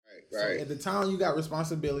So Right. at the time, you got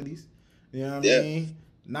responsibilities. You know what I Yeah. mean?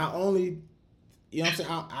 Not only, you know what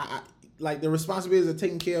I'm saying, like the responsibilities of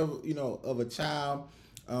taking care of, of a child.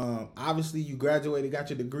 Obviously, you graduated, got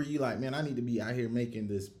your degree. You like, man, I need to be out here making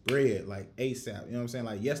this bread like ASAP. You know what I'm saying?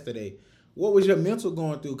 Like yesterday, what was your mental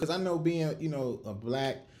going through? Because I know being, a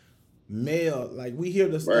black male, like we hear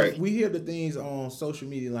the stuff, Right. we hear the things on social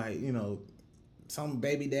media, like some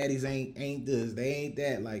baby daddies ain't this, they ain't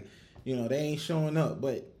that, like they ain't showing up,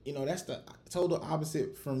 but that's the total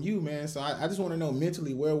opposite from you, man. So I just want to know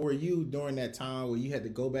mentally, where were you during that time where you had to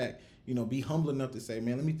go back, be humble enough to say,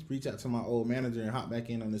 man, let me reach out to my old manager and hop back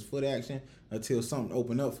in on this foot action until something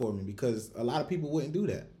opened up for me, because a lot of people wouldn't do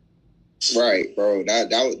that. Right, bro.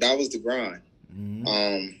 That was the grind.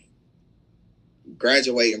 Mm-hmm.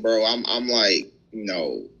 Graduating, bro. I'm like,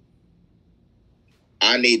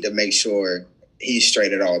 I need to make sure he's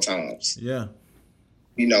straight at all times. Yeah.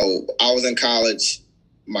 I was in college.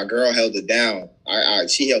 My girl held it down.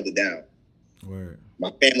 She held it down. Word.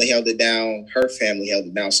 My family held it down. Her family held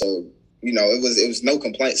it down. So it was no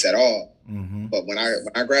complaints at all. Mm-hmm. But when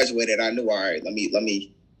I graduated, I knew, all right, let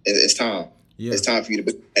me. It's time. Yeah. It's time for you to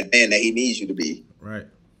be that man that he needs you to be. Right.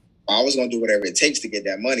 I was gonna do whatever it takes to get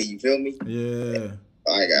that money. You feel me? Yeah.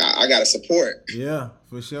 I got to support. Yeah,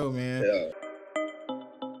 for sure, man. Yeah.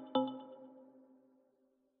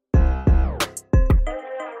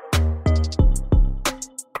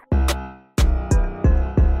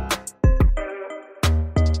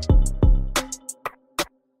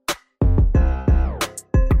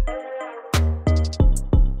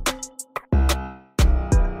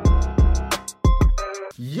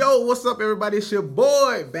 Yo, what's up, everybody? It's your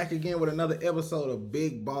boy back again with another episode of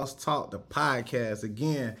Big Boss Talk, the podcast.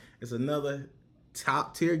 Again, it's another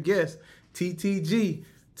top tier guest, TTG,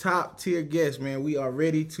 top tier guest, man. We are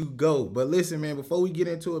ready to go. But listen, man, before we get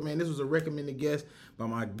into it, man, this was a recommended guest by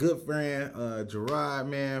my good friend Gerard,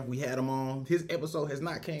 man. We had him on. His episode has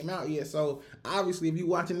not came out yet, so obviously, if you're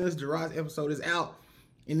watching this, Gerard's episode is out.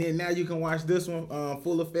 And then now you can watch this one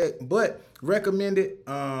full effect, but recommended.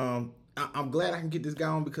 I'm glad I can get this guy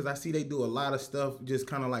on because I see they do a lot of stuff, just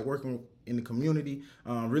kind of like working in the community.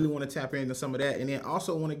 Really want to tap into some of that, and then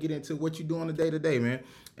also want to get into what you do on the day to day, man.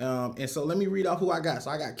 And so let me read off who I got.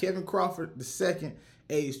 So I got Kevin Crawford II,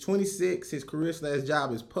 age 26. His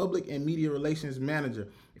career/job is public and media relations manager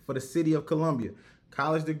for the city of Columbia.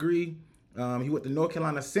 College degree. He went to North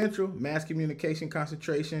Carolina Central, mass communication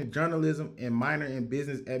concentration, journalism, and minor in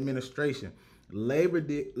business administration. Labor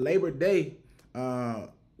Day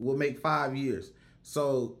will make 5 years.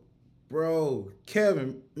 So, bro,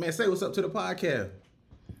 Kevin, man, say what's up to the podcast.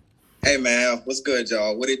 Hey, man, what's good,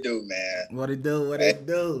 y'all? What it do, man? What it do? What it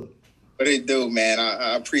do? What it do, man?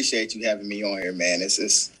 I appreciate you having me on here, man.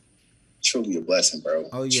 It's truly a blessing, bro.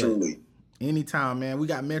 Oh, yeah. Truly. Anytime, man. We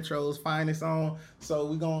got Metro's finest on, so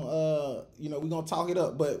we gonna we gonna talk it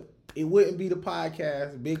up. But it wouldn't be the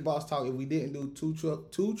podcast Big Boss Talk if we didn't do two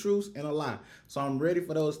truths and a lie. So I'm ready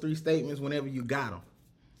for those 3 statements whenever you got them.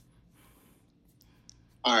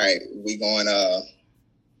 All right, we going. I'm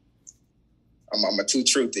a two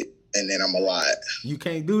truthy, and then I'm a lie. You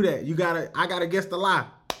can't do that. I gotta guess the lie.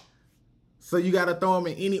 So you gotta throw them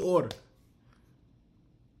in any order.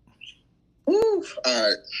 Woo. All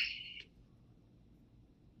right.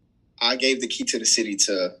 I gave the key to the city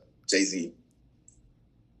to Jay-Z.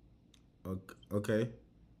 Okay.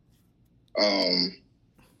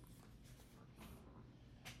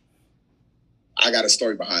 I got a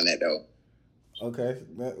story behind that though. Okay,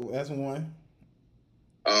 that's one.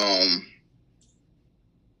 I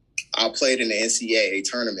played in the NCAA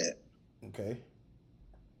tournament. Okay.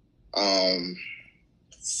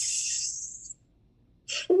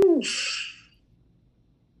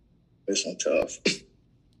 This one tough.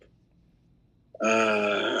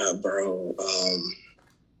 Bro.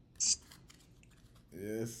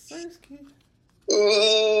 Yes.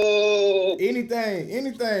 Oh.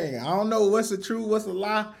 Anything. I don't know what's the truth, what's a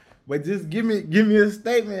lie, but just give me a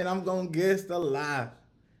statement. I'm gonna guess the lie.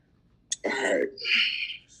 All right.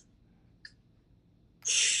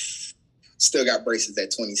 Still got braces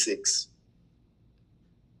at 26.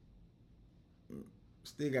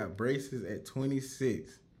 Still got braces at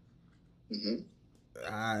 26. Mm-hmm.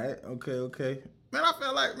 All right. Okay. Man, I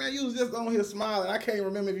felt like, man, you was just on here smiling. I can't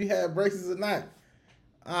remember if you had braces or not.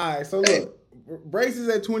 All right. So look, braces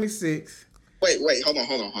at 26. Wait. Hold on.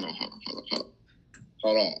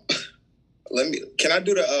 Can I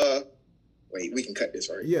do the wait, we can cut this,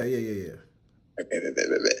 right? Yeah. Okay.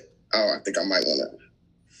 Oh, I think I might want to.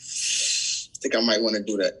 think I might want to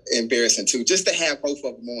do the embarrassing too, just to have both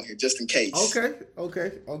of them on here, just in case. Okay.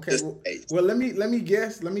 Well, let me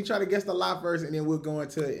guess. Let me try to guess the lie first, and then we'll go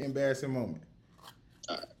into the embarrassing moment.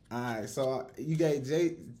 All right. So you gave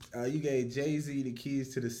Jay-Z the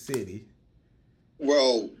keys to the city.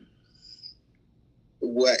 Well,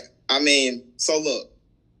 what I mean. So look,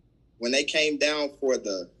 when they came down for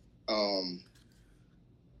the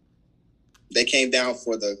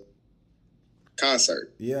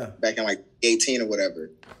concert. Yeah. Back in like 18 or whatever.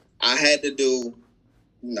 I had to do,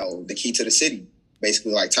 the key to the city.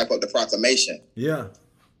 Basically, like type up the proclamation. Yeah.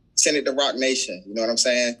 Send it to Rock Nation. You know what I'm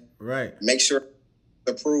saying? Right. Make sure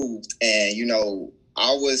it's approved. And,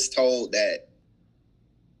 I was told that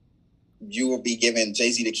you will be giving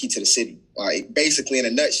Jay-Z the key to the city. Like, basically, in a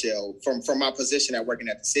nutshell, from my position at working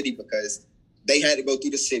at the city, because they had to go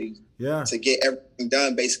through the city to get everything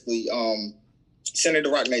done. Basically, send it to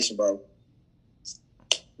Rock Nation, bro.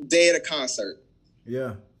 Day of the concert.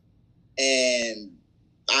 Yeah. And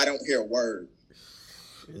I don't hear a word.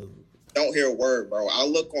 Don't hear a word, bro. I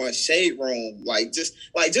look on Shade Room, just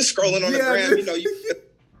scrolling on the gram, you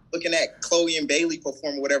looking at Chloe and Bailey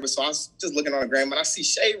perform or whatever. So I was just looking on the gram and I see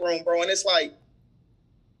Shade Room, bro, and it's like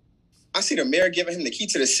I see the mayor giving him the key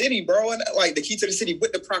to the city, bro, and like the key to the city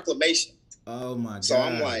with the proclamation. Oh my God. So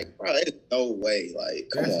I'm like, bro, there's no way. Like,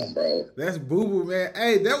 come on, bro. That's boo-boo, man.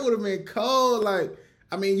 Hey, that would have been cold. Like,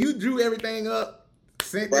 I mean, you drew everything up,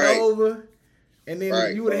 sent it over, and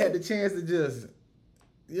then you would have had the chance to just,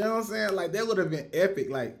 you know what I'm saying? Like, that would have been epic.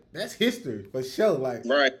 Like, that's history for sure. Like,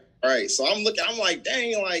 right. So I'm like,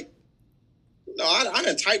 dang, like, I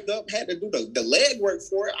done typed up, had to do the leg work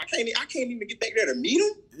for it. I can't even get back there to meet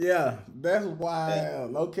him. Yeah, that's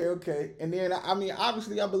wild. Yeah. Okay. And then, I mean,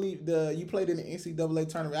 obviously, I believe you played in the NCAA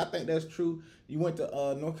tournament. I think that's true. You went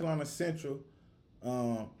to North Carolina Central,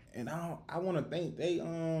 and I want to think they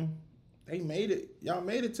made it. Y'all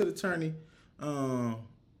made it to the tourney, 1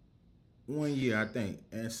 year, I think.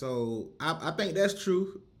 And so I think that's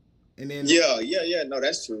true. And then yeah. No,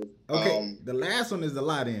 that's true. Okay, the last one is the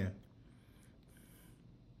lie then.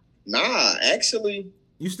 Nah, actually.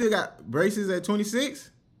 You still got braces at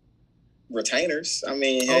 26? Retainers. I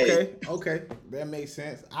mean, hey. Okay. That makes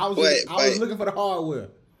sense. I was looking for the hardware.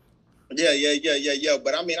 Yeah.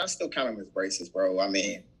 But I mean, I still kind of miss braces, bro. I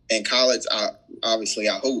mean, in college, I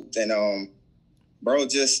hooped. And, bro,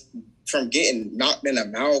 just from getting knocked in the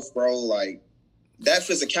mouth, bro, like, that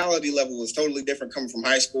physicality level was totally different coming from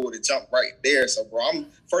high school to jump right there. So, bro,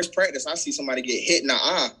 first practice, I see somebody get hit in the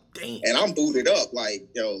eye. Damn. And I'm booted up. Like,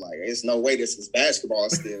 there's no way this is basketball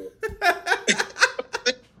still.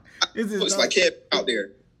 Looks like kid out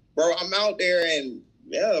there. Bro, I'm out there and,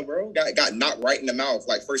 yeah, bro, got knocked right in the mouth.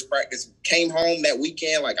 Like, first practice, came home that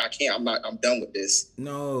weekend. Like, I'm done with this.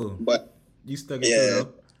 No. But you stuck it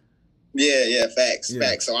through. Yeah, facts.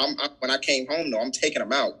 So when I came home, though, I'm taking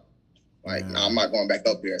them out. Like, no, I'm not going back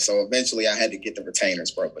up there. So eventually I had to get the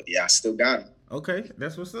retainers, bro. But yeah, I still got them. Okay,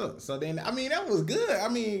 that's what's up. So then, I mean, that was good. I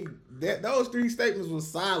mean, those three statements was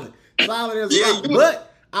solid. Solid as rock.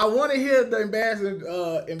 But I want to hear the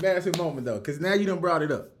embarrassing moment, though, because now you done brought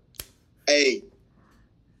it up. Hey,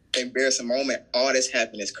 embarrassing moment. All this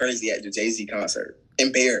happened is crazy at the Jay-Z concert.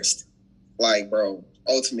 Embarrassed. Like, bro,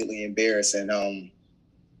 ultimately embarrassed. And,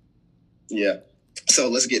 yeah. So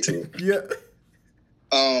let's get to it. Yeah.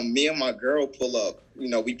 Me and my girl pull up.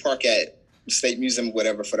 We park at State Museum or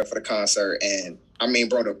whatever for the concert, and I mean,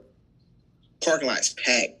 bro, the parking lot's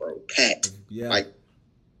packed, bro, packed. Yeah, like,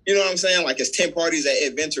 you know what I'm saying? Like, it's 10 parties at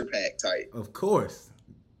Adventure Pack type. Of course.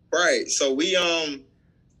 Right. So we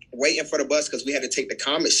waiting for the bus because we had to take the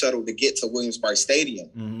Comet shuttle to get to Williams-Brice Stadium.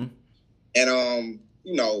 Mm-hmm. And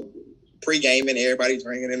pre-gaming, everybody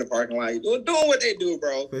drinking in the parking lot, doing what they do,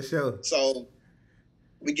 bro. For sure. So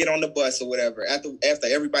we get on the bus or whatever. After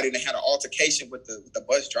everybody had an altercation with the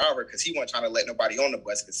bus driver because he wasn't trying to let nobody on the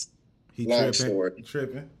bus because long story.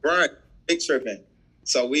 Tripping. Right. Big tripping.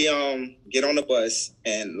 So we get on the bus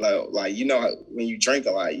and like when you drink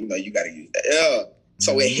a lot, you got to use that.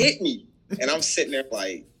 So it hit me and I'm sitting there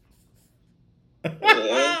like, you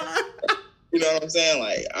know what I'm saying?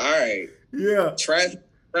 Like, all right. Yeah.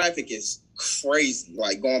 Traffic is crazy.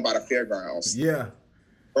 Like going by the fairgrounds. Yeah.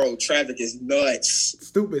 Bro, traffic is nuts.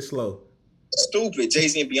 Stupid slow. Stupid.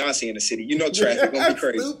 Jay-Z and Beyonce in the city. Traffic gonna be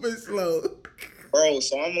crazy. Stupid slow. Bro,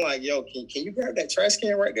 so I'm like, yo, can you grab that trash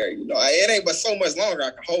can right there? It ain't but so much longer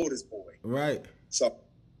I can hold this boy. Right. So,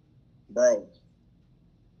 bro,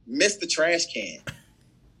 missed the trash can.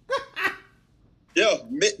 Yo,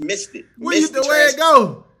 missed it. Where it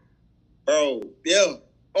go? Bro, yeah.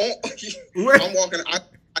 I'm walking, I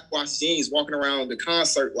watch jeans walking around the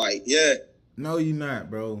concert like, yeah. No, you're not,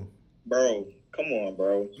 bro. bro, come on,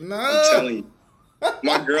 bro. No. I'm telling you.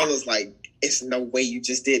 My girl is like, it's no way you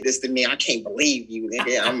just did this to me. I can't believe you,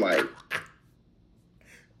 nigga. I'm like,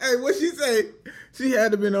 hey, what she say? She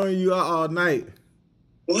had to been on you all night.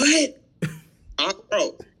 what?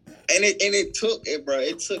 Bro. And it took it, bro.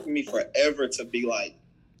 It took me forever to be like,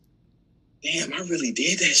 damn, I really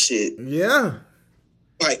did that shit. Yeah.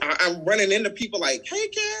 Like I'm running into people like, hey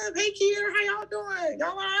Kev, hey Kier, how y'all doing? Y'all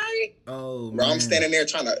all right? Oh, bro, man. I'm standing there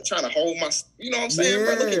trying to hold my, you know what I'm saying,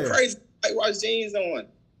 bro? Looking crazy, like watch jeans on.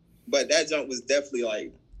 But that jump was definitely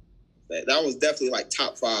like, that was definitely like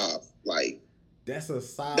top 5. Like that's a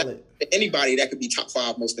solid. Anybody that could be top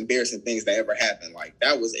 5 most embarrassing things that ever happened. Like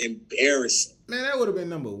that was embarrassing. Man, that would have been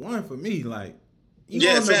number 1 for me. Like you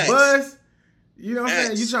yeah, on the facts. bus, you know what I'm Facts.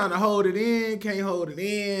 saying? You trying to hold it in, can't hold it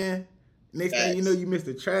in. Next Facts. thing you know, you missed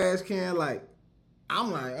the trash can. Like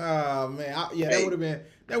I'm like, oh man, that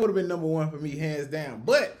would have been number 1 for me, hands down.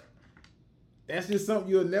 But that's just something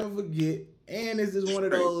you'll never forget. And it's just one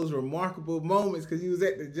of those remarkable moments because you was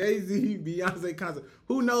at the Jay-Z, Beyonce concert.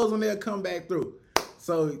 Who knows when they'll come back through?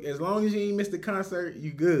 So as long as you ain't missed the concert,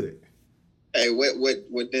 you good. Hey, what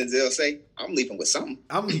Denzel say? I'm leaving with something.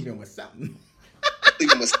 I'm leaving with something.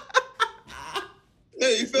 Leaving with something. Yeah,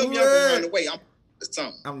 you feel me? I'm around the way. I'm with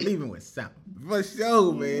something. I'm leaving with something. For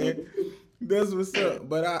sure, man. That's what's up.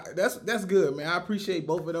 But that's good, man. I appreciate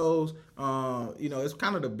both of those. You know, it's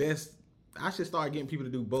kind of the best. I should start getting people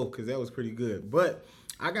to do both because that was pretty good. But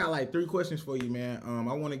I got like 3 questions for you, man.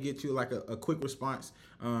 I want to get you like a quick response.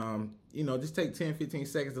 You know, just take 10, 15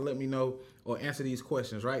 seconds to let me know or answer these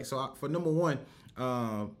questions, right? So for number 1,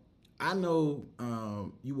 I know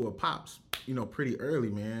you were Pops, you know, pretty early,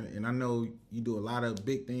 man. And I know you do a lot of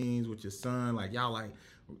big things with your son. Like y'all like,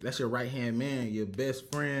 that's your right-hand man, your best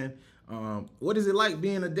friend. What is it like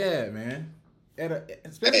being a dad, man?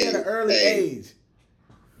 Especially at an early age.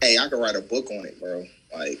 Hey, I could write a book on it, bro.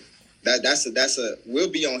 Like that's a we'll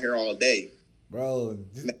be on here all day. Bro.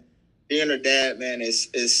 Being a dad, man,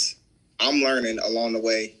 is I'm learning along the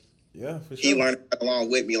way. Yeah, for sure. He learned along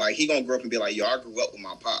with me. Like he gonna grow up and be like, yo, I grew up with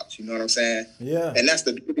my pops. You know what I'm saying? Yeah. And that's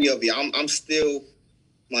the beauty of it. I'm still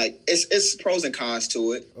like it's pros and cons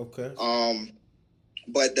to it. Okay.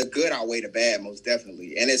 But the good outweigh the bad, most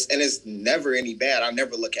definitely. And it's never any bad. I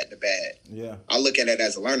never look at the bad. Yeah. I look at it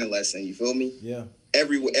as a learning lesson. You feel me? Yeah.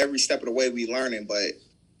 Every step of the way we learning. But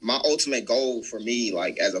my ultimate goal for me,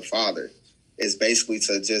 like as a father, is basically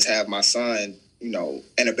to just have my son, you know,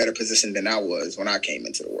 in a better position than I was when I came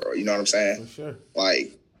into the world. You know what I'm saying? For sure.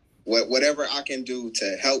 Like whatever I can do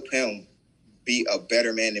to help him be a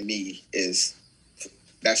better man than me is.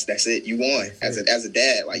 That's it. You won as a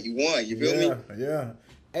dad. Like you won. You feel me? Yeah.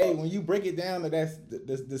 Hey, when you break it down to that's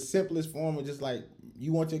the simplest form of just like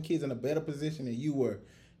you want your kids in a better position than you were,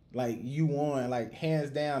 like you won, like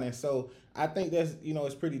hands down. And so I think that's, you know,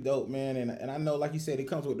 it's pretty dope, man. And I know, like you said, it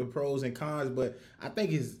comes with the pros and cons, but I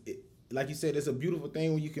think like you said, it's a beautiful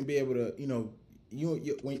thing when you can be able to, you know,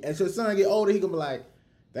 when as your son get older, he gonna be like,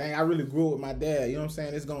 dang, I really grew up with my dad. You know what I'm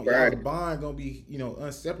saying? It's gonna the bond gonna be, you know,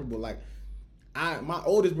 inseparable. Like. My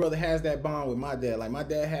oldest brother has that bond with my dad. Like my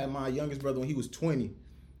dad had my youngest brother when he was 20.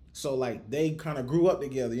 So like they kind of grew up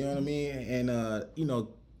together, you know what I mean? And you know,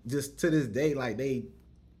 just to this day, like they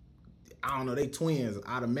twins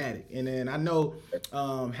automatic. And then I know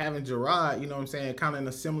having Gerard, you know what I'm saying, kind of in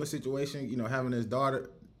a similar situation, you know, having his daughter,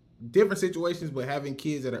 different situations, but having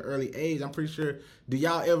kids at an early age, I'm pretty sure, do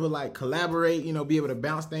y'all ever like collaborate, you know, be able to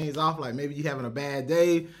bounce things off? Like maybe you having a bad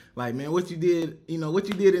day, like, man, what you did in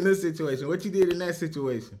this situation, what you did in that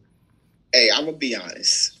situation? Hey, I'm gonna be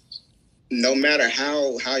honest. No matter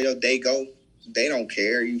how your day go, they don't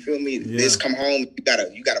care. You feel me? Yeah. This come home, you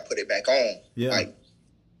gotta put it back on. Yeah.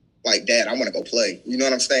 Like Dad, I want to go play. You know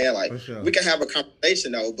what I'm saying? Like sure. We can have a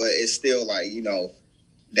conversation though, but it's still like, you know,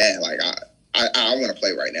 Dad, like I want to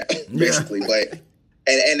play right now, basically. But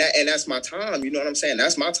and that's my time. You know what I'm saying?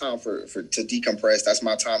 That's my time for to decompress. That's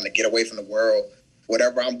my time to get away from the world.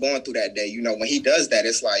 Whatever I'm going through that day, you know, when he does that,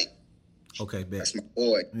 it's like, okay, bet. That's my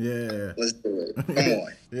boy. Yeah, let's do it. Come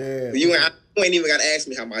on. Yeah, you ain't even got to ask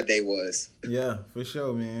me how my day was. Yeah, for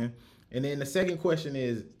sure, man. And then the second question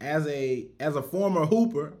is, as a former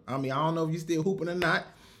hooper, I mean, I don't know if you still hooping or not,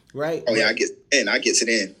 right? Oh yeah, I get it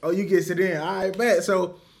in. Oh, you get it in. All right, bet.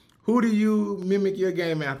 So, who do you mimic your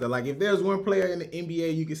game after? Like, if there's one player in the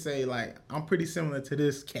NBA, you could say, like, I'm pretty similar to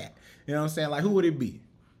this cat. You know what I'm saying? Like, who would it be?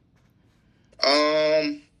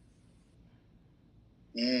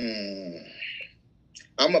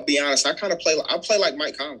 I'm gonna be honest. I play like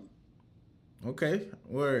Mike Conley. Okay,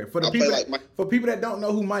 word. For people that don't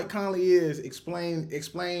know who Mike Conley is, explain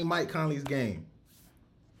Mike Conley's game.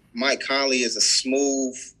 Mike Conley is a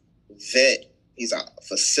smooth, vet. He's a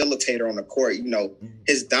facilitator on the court. You know,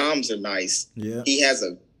 his dimes are nice. Yeah.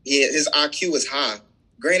 His IQ is high.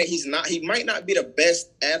 Granted, he might not be the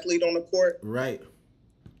best athlete on the court. Right.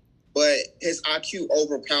 But his IQ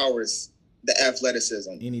overpowers the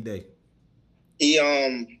athleticism. Any day. He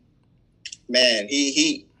aged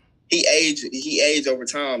over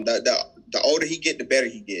time. The older he get, the better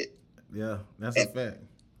he get. Yeah, that's a fact.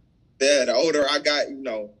 Yeah, the older I got, you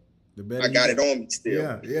know, the better I got it on me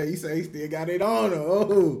still. Yeah, you say he still got it on him.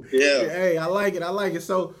 Oh, yeah. Hey, I like it.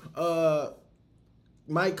 So,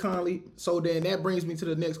 Mike Conley. So then that brings me to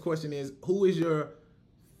the next question: is who is your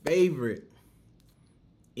favorite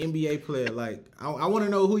NBA player? Like, I want to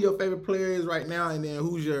know who your favorite player is right now, and then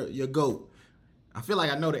who's your GOAT. I feel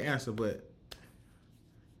like I know the answer, but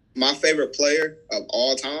my favorite player of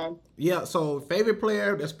all time. Yeah. So favorite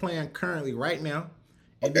player that's playing currently right now,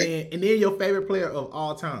 and okay. then your favorite player of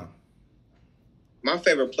all time. My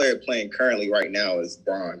favorite player playing currently right now is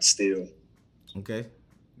Bron Steele. Okay,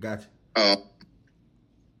 gotcha.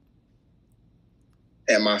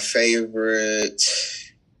 And my favorite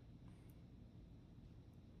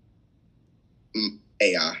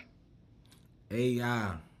AI.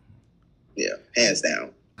 AI. Yeah, hands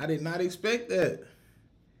down. I did not expect that.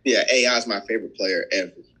 Yeah, AI is my favorite player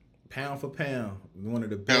ever. Pound for pound, one of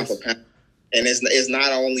the best. Pound for pound. And it's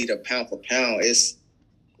not only the pound for pound, it's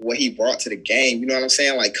what he brought to the game. You know what I'm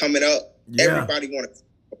saying? Like coming up, everybody wanted to,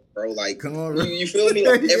 bro. Like, come on, bro. You feel me?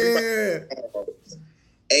 Like everybody.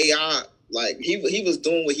 AI, like he was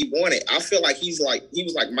doing what he wanted. I feel like he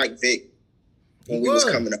was like Mike Vick when we was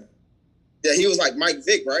coming up. Yeah, he was like Mike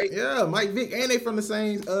Vick, right? Yeah, Mike Vick, and they from the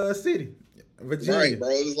same city, Virginia. Right, bro.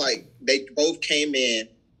 It was like they both came in.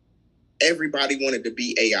 Everybody wanted to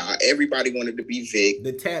be AI. Everybody wanted to be Vic.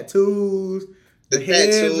 The tattoos, the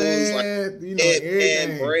tattoos, like, you know,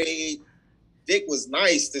 headband, braid. Vic was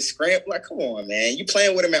nice. The scramble, like, come on, man. You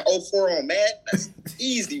playing with him at 04 on Madden? That's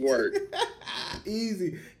easy work.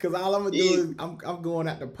 Easy, because all I'm gonna do is I'm going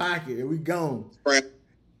out the pocket and we gone.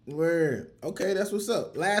 Word. Okay, that's what's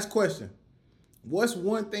up. Last question. What's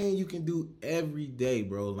one thing you can do every day,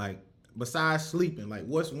 bro? Like, besides sleeping, like,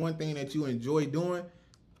 what's one thing that you enjoy doing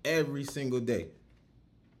every single day?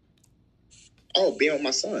 Oh, being with my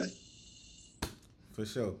son. For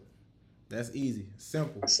sure. That's easy.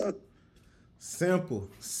 Simple. My son. Simple.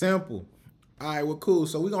 All right, well, cool.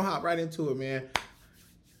 So we're going to hop right into it, man.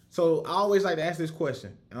 So I always like to ask this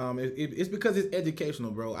question. It's because it's educational,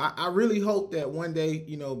 bro. I really hope that one day,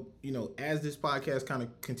 you know, as this podcast kind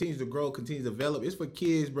of continues to grow, continues to develop, it's for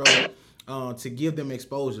kids, bro, to give them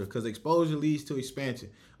exposure, because exposure leads to expansion.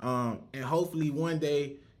 And hopefully one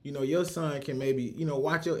day, you know, your son can maybe, you know,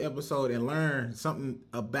 watch your episode and learn something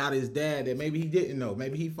about his dad that maybe he didn't know.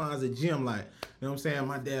 Maybe he finds a gem, like, you know what I'm saying?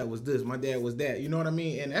 My dad was this, my dad was that. You know what I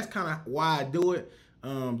mean? And that's kind of why I do it,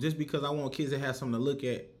 just because I want kids to have something to look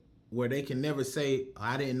at where they can never say, oh,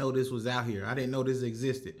 I didn't know this was out here. I didn't know this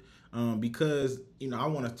existed. Because, you know, I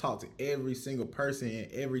want to talk to every single person in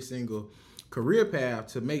every single career path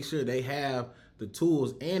to make sure they have the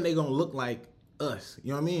tools and they're going to look like us.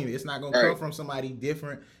 You know what I mean? It's not going to come from somebody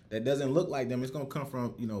different that doesn't look like them. It's going to come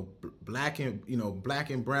from, you know, black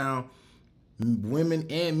and brown women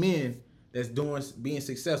and men that's being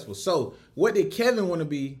successful. So what did Kevin want to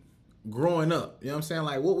be growing up? You know what I'm saying?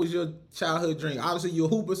 Like, what was your childhood dream? Obviously, you're a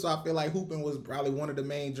hooper, so I feel like hooping was probably one of the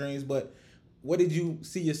main dreams, but what did you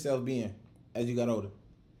see yourself being as you got older?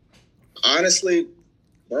 Honestly,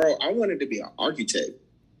 bro, I wanted to be an architect.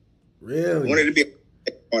 Really? I wanted to be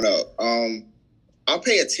growing up. I'll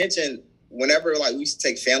pay attention whenever, like, we used to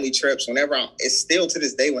take family trips. It's still to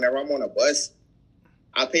this day, whenever I'm on a bus,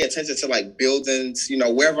 I pay attention to, like, buildings, you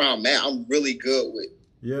know, wherever I'm at. I'm really good with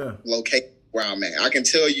location where I'm at. I can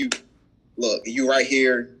tell you, look, you right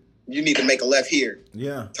here, you need to make a left here.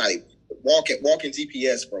 Yeah. Type. Walking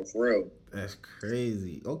GPS, bro, for real. That's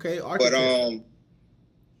crazy. Okay, architect. But,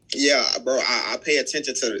 yeah, bro, I pay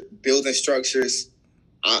attention to building structures.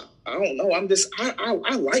 I don't know.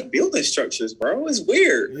 I like building structures, bro. It's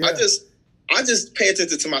weird. Yeah. I just pay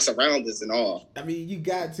attention to my surroundings and all. I mean, you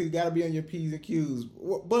gotta be on your P's and Q's.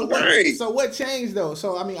 But so what changed though?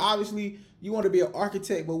 So I mean, obviously you want to be an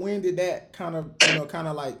architect, but when did that kind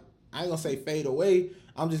of like, I ain't gonna say fade away.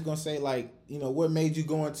 I'm just gonna say, like, you know, what made you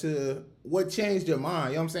go into, what changed your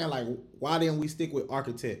mind? You know what I'm saying? Like, why didn't we stick with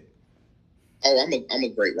architect? Oh, I'm a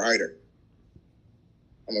great writer.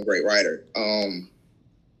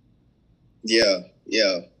 Yeah.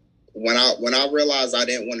 When I realized I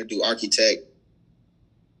didn't want to do architect,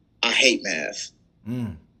 I hate math.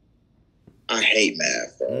 I hate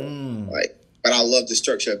math, bro. Like, but I love the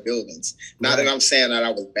structure of buildings. Not that I'm saying that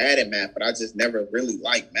I was bad at math, but I just never really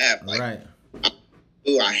liked math. Like,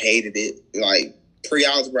 I hated it. Like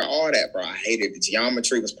pre-algebra, all that, bro. I hated it.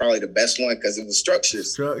 Geometry was probably the best one because it was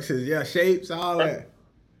structures. Structures, yeah, shapes, all that.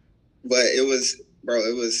 But it was, bro.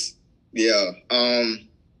 It was, yeah.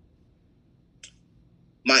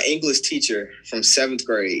 My English teacher from 7th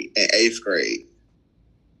grade and 8th grade,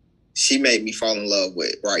 she made me fall in love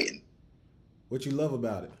with writing. What you love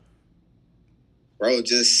about it? Bro,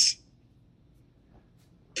 just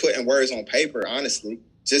putting words on paper, honestly.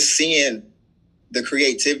 Just seeing the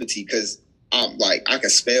creativity, because I'm like, I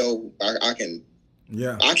can spell, I can,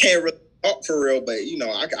 I can't really talk for real, but you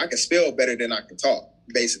know, I can spell better than I can talk,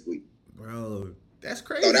 basically. Bro, that's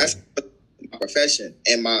crazy. So that's my profession,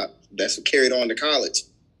 and that's what carried on to college.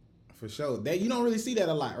 For sure. That you don't really see that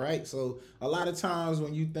a lot, right? So a lot of times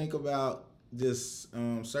when you think about just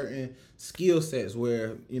certain skill sets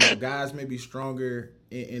where, you know, guys may be stronger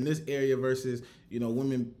in this area versus, you know,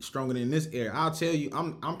 women stronger in this area. I'll tell you,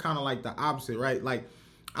 I'm kind of like the opposite, right? Like,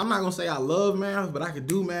 I'm not gonna say I love math, but I can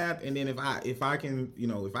do math. And then if I can, you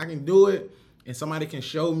know, if I can do it and somebody can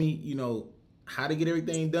show me, you know, how to get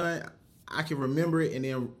everything done, I can remember it and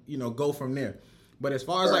then, you know, go from there. But as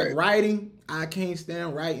far as like writing, I can't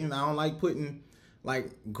stand writing. I don't like putting,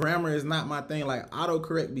 like, grammar is not my thing. Like,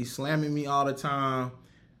 autocorrect be slamming me all the time.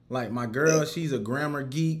 Like, my girl, she's a grammar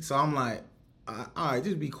geek. So I'm like, all right,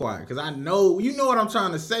 just be quiet. Because I know, you know what I'm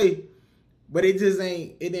trying to say, but it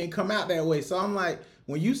didn't come out that way. So I'm like,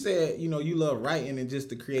 when you said, you know, you love writing and just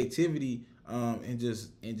the creativity and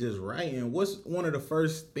just writing, what's one of the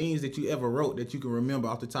first things that you ever wrote that you can remember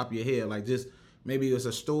off the top of your head? Like, just maybe it's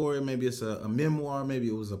a story, maybe it's a memoir, maybe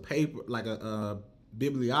it was a paper, like a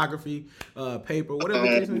bibliography paper, whatever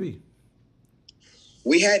the case may be.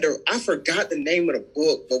 I forgot the name of the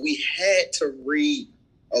book, but we had to read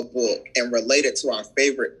a book and relate it to our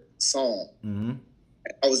favorite song. Mm-hmm.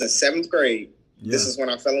 I was in 7th grade. Yeah. This is when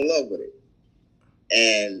I fell in love with it.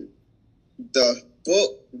 And the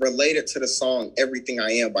book related to the song Everything I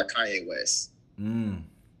Am by Kanye West. Mm.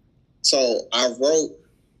 So I wrote,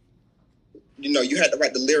 you know, you had to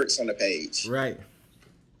write the lyrics on the page. Right.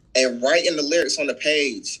 And writing the lyrics on the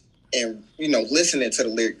page and, you know, listening to the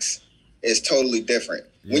lyrics is totally different.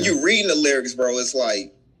 Yeah. When you're reading the lyrics, bro, it's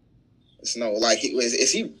like, is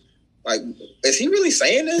he really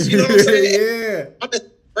saying this? You know what I'm saying? Yeah. I'm just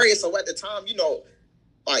great. So at the time, you know,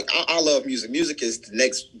 like I love music. Music is the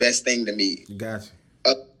next best thing to me. Gotcha.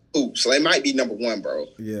 So it might be number one, bro.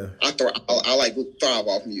 Yeah. I like thrive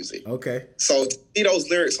off music. Okay. So to see those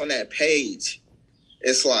lyrics on that page,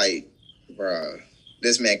 it's like, bro,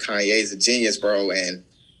 this man Kanye is a genius, bro, and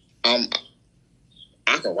I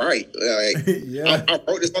can write. Like, yeah. I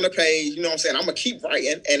wrote this on the page. You know what I'm saying? I'm gonna keep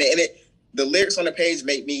writing, and the lyrics on the page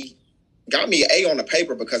got me an A on the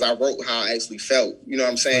paper because I wrote how I actually felt. You know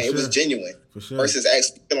what I'm saying? It was genuine. For sure. Versus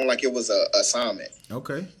actually feeling like it was a assignment.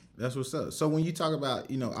 Okay. That's what's up. So when you talk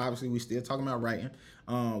about, you know, obviously we still talking about writing.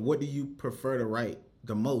 What do you prefer to write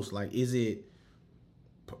the most? Like, is it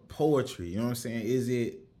poetry? You know what I'm saying? Is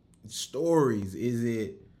it stories? Is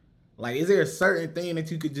there a certain thing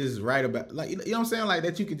that you could just write about? Like, you know what I'm saying? Like,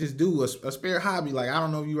 that you could just do a spare hobby. Like, I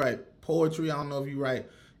don't know if you write poetry. I don't know if you write,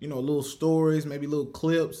 you know, little stories, maybe little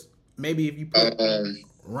clips. Maybe if you put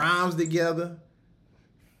rhymes together.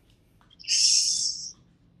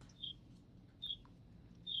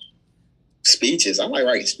 Speeches. I like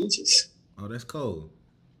writing speeches. Oh, that's cool.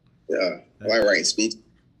 Yeah, I like writing speeches.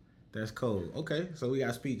 That's cool. Okay, so we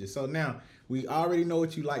got speeches. So now we already know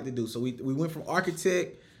what you like to do. So we went from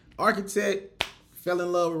architect, fell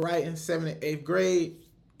in love with writing, 7th and 8th grade.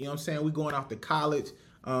 You know what I'm saying? We going off to college.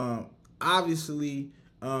 Obviously,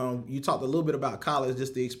 you talked a little bit about college,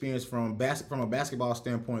 just the experience from a basketball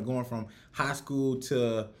standpoint, going from high school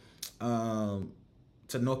to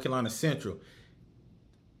North Carolina Central.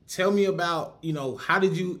 Tell me about, you know, how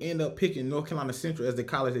did you end up picking North Carolina Central as the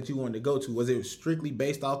college that you wanted to go to? Was it strictly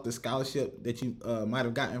based off the scholarship that you might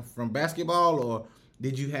have gotten from basketball, or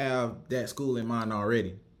did you have that school in mind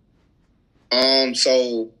already?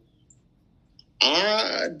 So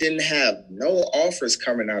I didn't have no offers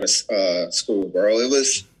coming out of school, bro.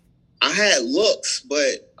 I had looks,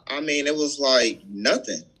 but I mean, it was like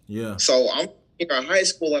nothing. Yeah. So I'm in high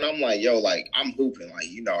school and I'm like, yo, like I'm hooping, like,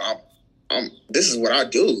 you know, this is what I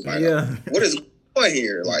do. Like, yeah. What is going on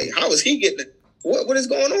here? Like, how is he getting it? What is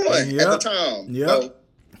going on at the time? Yeah. So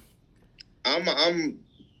I'm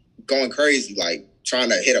going crazy, like trying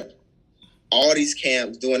to hit up all these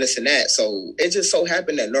camps, doing this and that. So it just so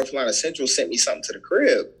happened that North Carolina Central sent me something to the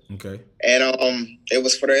crib. Okay. And it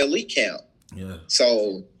was for the elite camp. Yeah.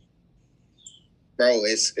 So, bro,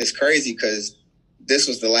 it's crazy because this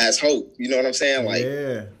was the last hope. You know what I'm saying? Like,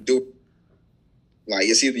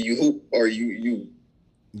 it's either you hoop or you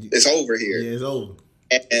it's over here. Yeah, it's over.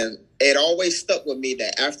 And it always stuck with me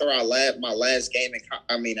that after my last game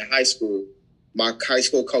in high school, my high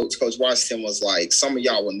school coach, Coach Washington, was like, some of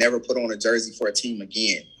y'all will never put on a jersey for a team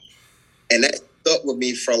again. And that stuck with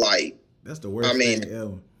me for like... That's the worst thing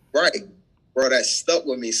ever. Right. Bro, that stuck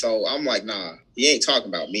with me. So I'm like, nah, he ain't talking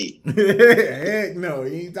about me. Heck no,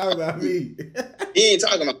 he ain't talking about me. He ain't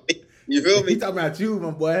talking about me. You feel me? He talking about you,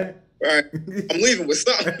 my boy. Right. I'm leaving with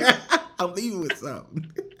something. I'm leaving with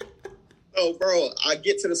something. So, bro, I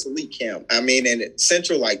get to this elite camp. I mean, in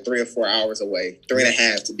Central, like 3 or 4 hours away,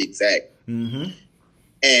 3.5 to be exact. Mm-hmm.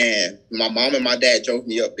 And my mom and my dad drove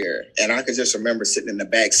me up there. And I could just remember sitting in the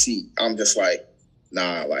back seat. I'm just like,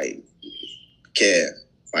 nah, like, kid,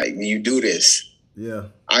 like, you do this. Yeah.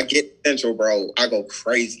 I get Central, bro. I go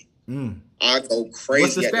crazy. I go crazy.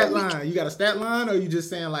 What's the stat line? You got a stat line, or you just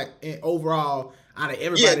saying like overall out of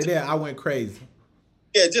everybody there, I went crazy?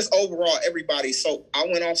 Yeah, just overall everybody. So I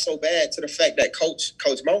went off so bad to the fact that Coach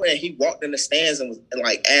Mo, and he walked in the stands and was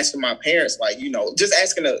like asking my parents, like, you know, just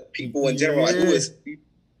asking the people in general, like, who is.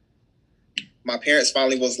 My parents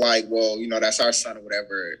finally was like, well, you know, that's our son or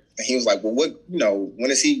whatever. And he was like, well, what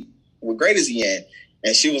grade is he in?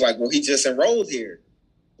 And she was like, well, he just enrolled here.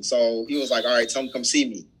 So he was like, all right, tell him to come see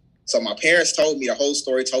me. So my parents told me the whole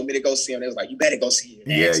story, told me to go see him. They was like, you better go see him.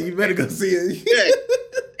 Yeah, you better go see him. Yeah.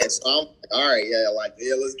 And so I'm like, all right, yeah,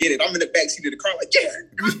 let's get it. I'm in the backseat of the car, like,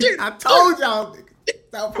 yeah. I told y'all,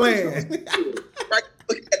 stop playing. Right,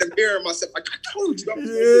 looking at the mirror myself, like, I told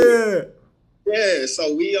you. Yeah,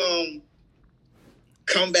 so we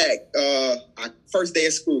come back. First day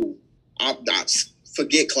of school, I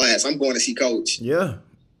forget class. I'm going to see Coach. Yeah.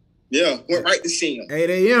 Yeah, went right to see him. 8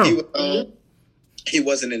 a.m. He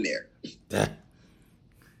wasn't in there.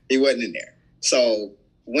 He wasn't in there. So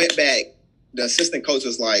went back. The assistant coach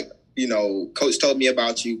was like, you know, Coach told me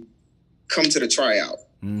about you. Come to the tryout.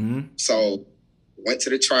 Mm-hmm. So went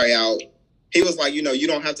to the tryout. He was like, you know, you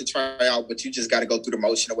don't have to try out, but you just got to go through the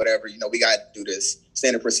motion or whatever. You know, we got to do this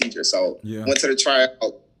standard procedure. So went to the tryout.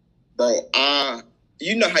 Bro,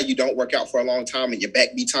 you know how you don't work out for a long time and your back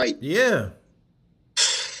be tight? Yeah.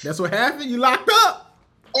 That's what happened? You locked up?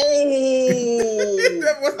 Oh!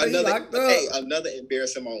 Locked up. Hey, another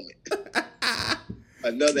embarrassing moment.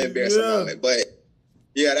 Another embarrassing moment. But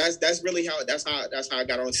yeah, that's really how I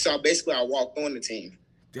got on. So basically I walked on the team.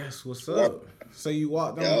 That's what's up. So you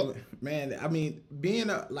walked on, man. I mean, being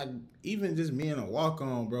even just being a walk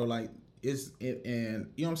on, bro, like and you know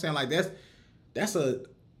what I'm saying? Like that's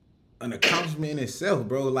an accomplishment in itself,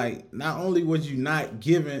 bro. Like, not only was you not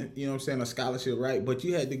given, you know what I'm saying, a scholarship, right? But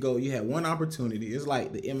you had to go, you had one opportunity. It's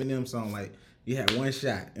like the Eminem song, like, you had one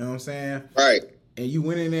shot, you know what I'm saying? Right. And you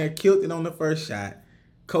went in there, killed it on the first shot.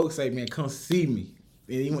 Coach said, man, come see me.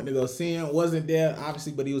 And he went to go see him. Wasn't there,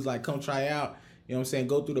 obviously, but he was like, come try out. You know what I'm saying?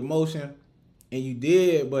 Go through the motion. And you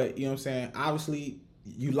did, but, you know what I'm saying, obviously,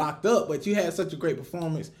 you locked up, but you had such a great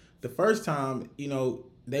performance. The first time, you know,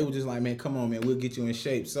 they were just like, man, come on, man, we'll get you in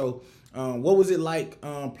shape. So, what was it like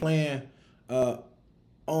playing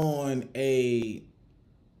on a,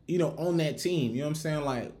 you know, on that team? You know what I'm saying?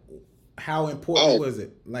 Like, how important was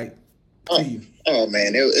it? Like, to you? Oh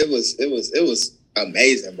man, it was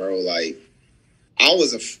amazing, bro. Like, I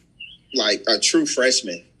was a true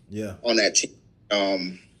freshman. Yeah. On that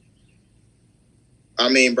team. I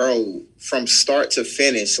mean, bro, from start to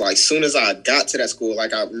finish, like, soon as I got to that school,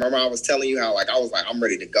 like, I remember I was telling you how, like, I was like, I'm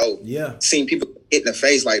ready to go. Yeah. Seeing people hit in the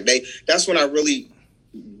face, like, that's when I really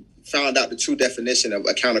found out the true definition of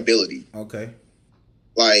accountability. Okay.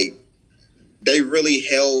 Like, they really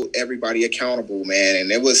held everybody accountable, man.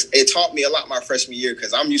 And it taught me a lot my freshman year,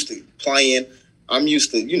 because I'm used to playing. I'm used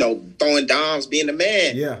to, you know, throwing dimes, being the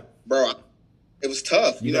man. Yeah. Bro, it was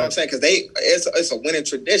tough. You know what I'm saying? Because it's a winning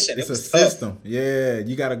tradition. It's a system. Tough. Yeah,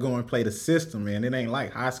 you got to go and play the system, man. It ain't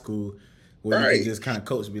like high school where you can just kind of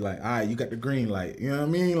coach be like, all right, you got the green light. You know what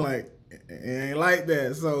I mean? Like, it ain't like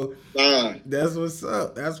that. So that's what's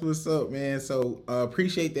up. That's what's up, man. So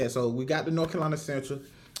appreciate that. So we got the North Carolina Central.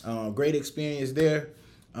 Great experience there.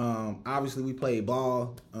 Obviously, we played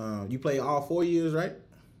ball. You played all 4 years, right?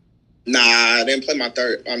 Nah, I didn't play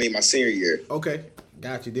my senior year. Okay.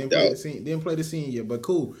 Got you. Didn't play the senior year, but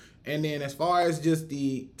cool. And then as far as just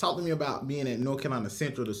talk to me about being at North Carolina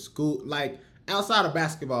Central, the school, like outside of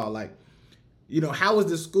basketball, like, you know, how was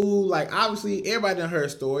the school? Like, obviously everybody done heard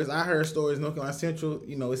stories. I heard stories, North Carolina Central,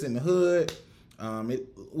 you know, it's in the hood,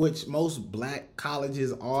 which most black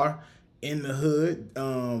colleges are in the hood.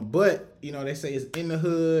 But, you know, they say it's in the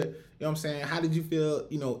hood. know what I'm saying? How did you feel,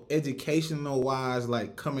 educational wise,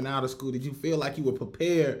 like coming out of school? Did you feel like you were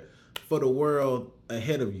prepared for the world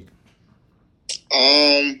ahead of you?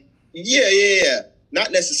 Yeah.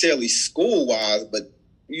 Not necessarily school wise, but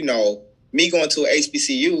me going to an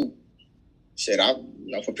HBCU, shit,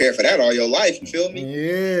 I'm prepared for that all your life. You feel me?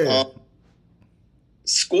 Yeah.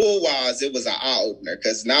 School wise, it was an eye opener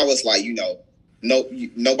because now it's like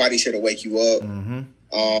nobody's here to wake you up. Mm-hmm.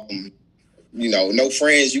 No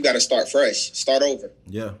friends. You got to start fresh, start over.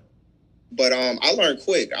 Yeah. But I learned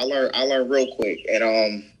quick. I learned real quick,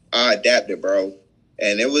 and I adapted, bro.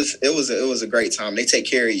 And it was a great time. They take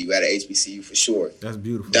care of you at an HBCU for sure. That's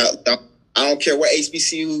beautiful. I don't care what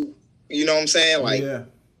HBCU. You know what I'm saying? Like, yeah.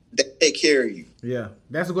 They take care of you. Yeah,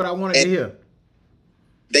 that's what I wanted to hear.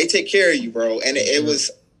 They take care of you, bro. And it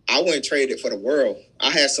was, I wouldn't trade it for the world. I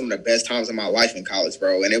had some of the best times of my life in college,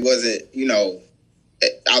 bro. And it wasn't,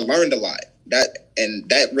 I learned a lot.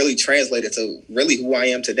 That really translated to really who I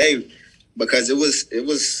am today, because it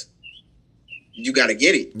was. You got to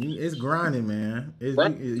get it. It's grinding, man. You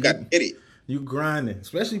got to get it. You grinding,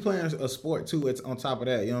 especially playing a sport too. It's on top of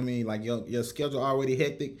that. You know what I mean? Like your schedule already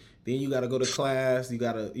hectic. Then you got to go to class. You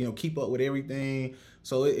got to keep up with everything.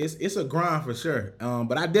 So it's a grind for sure.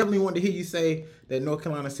 But I definitely wanted to hear you say that North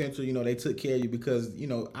Carolina Central, they took care of you, because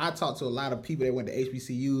I talked to a lot of people that went to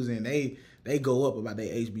HBCUs, and they go up about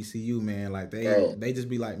their HBCU, man. Like they just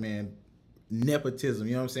be like, man, nepotism.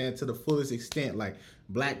 You know what I'm saying? To the fullest extent, like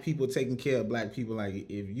black people taking care of black people. Like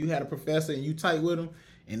if you had a professor and you tight with them,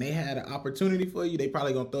 and they had an opportunity for you, they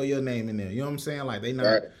probably gonna throw your name in there. You know what I'm saying? Like they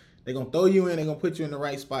gonna throw you in. They gonna put you in the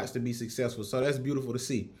right spots to be successful. So that's beautiful to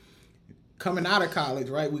see. Coming out of college,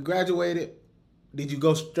 right? We graduated. Did you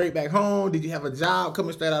go straight back home? Did you have a job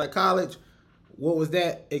coming straight out of college? What was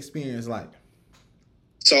that experience like?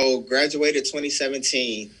 So graduated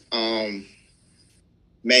 2017.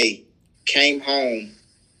 May, came home,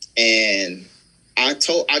 and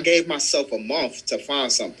I gave myself a month to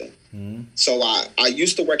find something. Mm-hmm. So I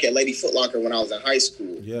used to work at Lady Foot Locker when I was in high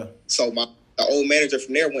school. Yeah. So the old manager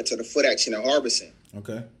from there went to the Foot Action in Harbison.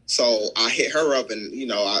 Okay. So I hit her up, and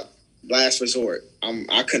last resort.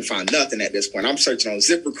 I couldn't find nothing at this point. I'm searching on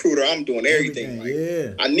ZipRecruiter. I'm doing everything.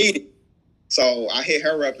 I need it. So I hit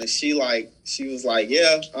her up, and she was like,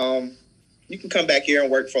 yeah, you can come back here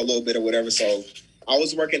and work for a little bit or whatever. So I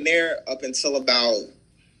was working there up until about,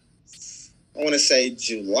 I want to say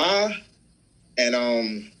July,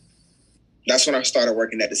 and that's when I started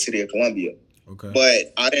working at the City of Columbia. Okay.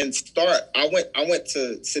 But I didn't start. I went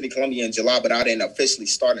to City of Columbia in July, but I didn't officially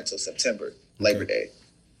start until September, Labor Day.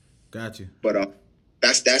 Got you. But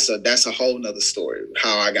that's a whole nother story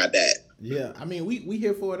how I got that. Yeah, I mean we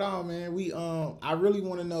here for it all, man. I really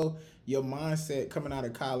want to know your mindset coming out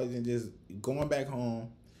of college and just going back home,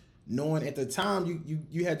 knowing at the time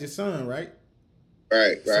you had your son, right?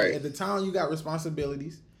 Right. So at the time you got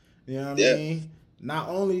responsibilities. You know what I mean? Not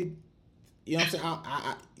only, you know what I'm saying,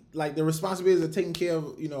 I like the responsibilities of taking care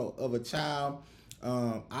of, of a child.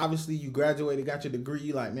 Obviously you graduated, got your degree.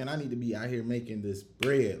 You like, man, I need to be out here making this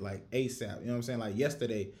bread like ASAP. You know what I'm saying? Like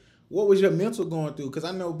yesterday, what was your mental going through? Because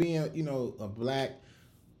I know being, a black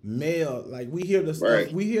male, like we hear the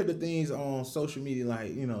stuff, we hear the things on social media,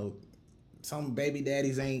 like, some baby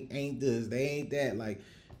daddies ain't this, they ain't that, like,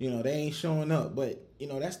 they ain't showing up. But,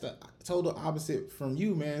 that's the total opposite from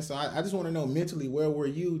you, man. So I just want to know mentally, where were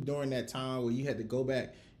you during that time where you had to go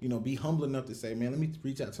back, be humble enough to say, man, let me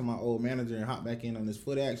reach out to my old manager and hop back in on this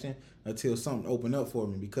Foot Action until something opened up for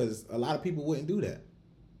me, because a lot of people wouldn't do that.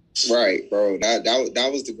 Right, bro. That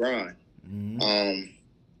was the grind. Mm-hmm.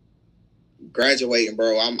 Graduating,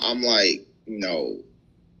 bro. I'm like,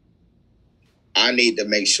 I need to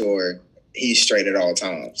make sure he's straight at all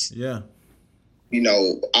times. Yeah.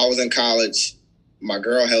 I was in college. My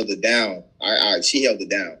girl held it down. She held it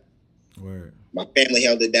down. Word. My family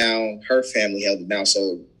held it down. Her family held it down.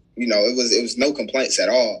 So, it was no complaints at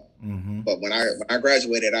all. Mm-hmm. But when I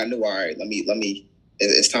graduated, I knew, all right, let me.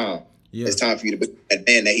 It's time. Yeah. It's time for you to be that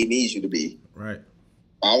man that he needs you to be. Right.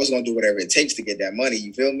 I was gonna do whatever it takes to get that money.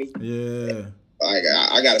 You feel me? Yeah. Like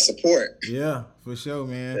I gotta support. Yeah, for sure,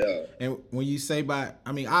 man. Yeah. And when you say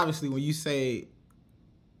obviously when you say,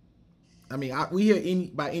 we hear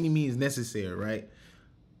by any means necessary, right?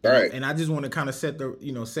 Right. And I just want to kind of set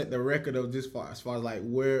the record of just as far as like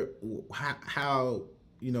how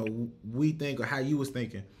we think, or how you was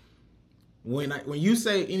thinking. When you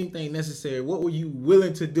say anything necessary, what were you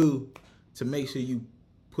willing to do to make sure you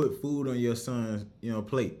put food on your son's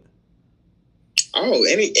plate? Oh,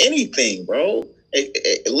 anything, bro.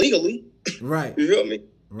 Legally, right? You feel me?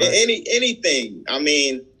 Right. Anything. I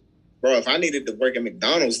mean, bro, if I needed to work at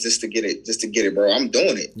McDonald's just to get it, bro, I'm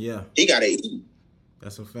doing it. Yeah. He got to eat.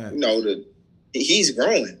 That's a fact. You know, he's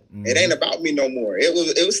growing. Mm-hmm. It ain't about me no more. It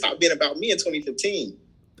was stopped being about me in 2015.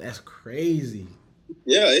 That's crazy.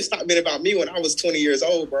 Yeah, it stopped being about me when I was 20 years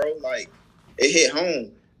old, bro. Like, it hit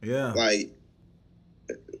home. Yeah. Like,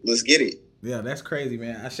 let's get it. Yeah, that's crazy,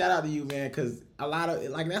 man. I shout out to you, man, because a lot of,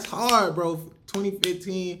 like, that's hard, bro.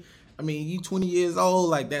 2015, I mean, you 20 years old,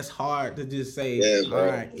 like, that's hard to just say, all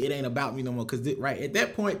right, it ain't about me no more. Because, right, at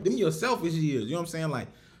that point, them your selfish years, you know what I'm saying? Like,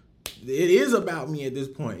 it is about me at this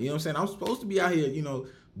point. You know what I'm saying? I'm supposed to be out here, you know,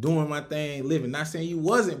 doing my thing, living. Not saying you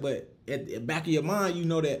wasn't, but at the back of your mind, you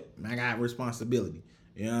know that I got responsibility.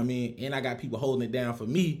 You know what I mean? And I got people holding it down for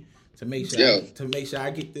me to make sure I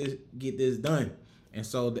get this done. And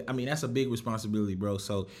so, I mean, that's a big responsibility, bro.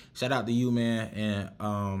 So shout out to you, man.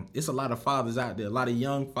 And it's a lot of fathers out there, a lot of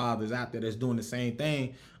young fathers out there that's doing the same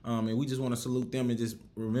thing. And we just want to salute them and just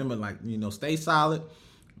remember, like, you know, stay solid.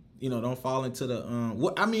 You know, don't fall into the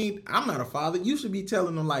I'm not a father. You should be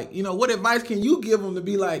telling them, like, you know, what advice can you give them to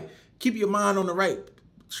be like, keep your mind on the right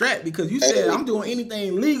track? Because you said I'm doing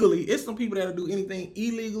anything legally. It's some people that'll do anything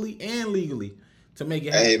illegally and legally to make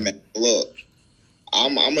it happen. Hey, man, look,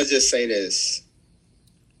 I'm gonna just say this.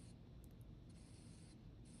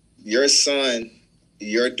 Your son,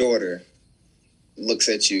 your daughter looks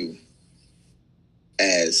at you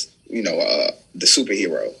as, you know, the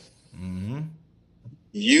superhero. Mm-hmm.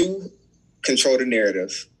 You control the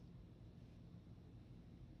narrative.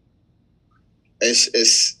 I'm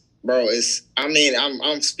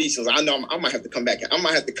speechless. I know I might have to come back.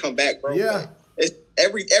 Bro. Yeah.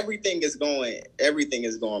 Everything is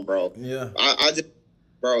going, bro. Yeah. I just,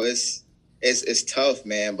 bro, it's tough,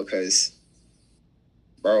 man, because,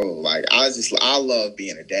 bro, like, I love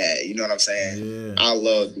being a dad. You know what I'm saying? Yeah. I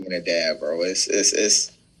love being a dad, bro. It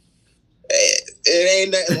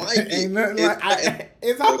ain't nothing like it. Ain't nothing like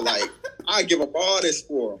it's like, I give up all this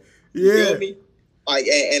for him. Yeah. You feel me? Like,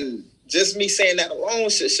 and just me saying that alone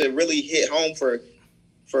should really hit home for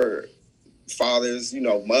fathers, you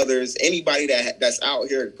know, mothers, anybody that's out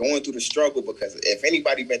here going through the struggle. Because if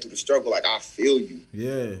anybody been through the struggle, like, I feel you.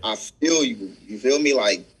 Yeah. I feel you. You feel me?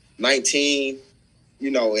 Like, 19, you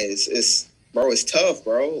know, it's bro, it's tough,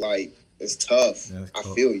 bro. Like, it's tough. I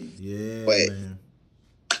feel you. Yeah. But man,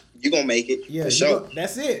 you gonna make it. Yeah, for sure.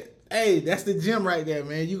 That's it. Hey, that's the gem right there,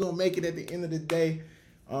 man. You gonna make it at the end of the day.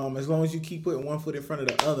 As long as you keep putting one foot in front of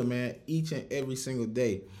the other, man, each and every single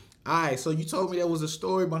day. All right, so you told me there was a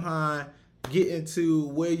story behind getting to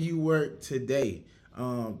where you work today.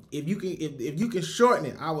 If you can shorten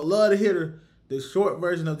it, I would love to hear the short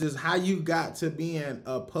version of just how you got to being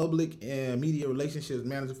a public and media relationships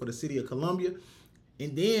manager for the city of Columbia.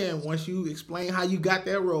 And then once you explain how you got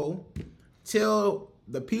that role, tell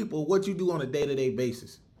the people what you do on a day-to-day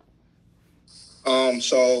basis.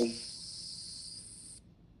 So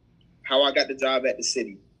how I got the job at the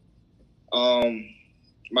city.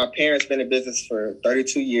 My parents been in business for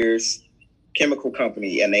 32 years, chemical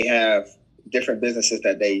company, and they have different businesses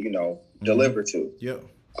that they, you know, deliver to. Yep.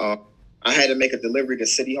 I had to make a delivery to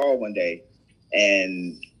City Hall one day,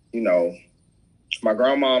 and, you know, my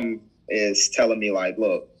grandmom is telling me, like,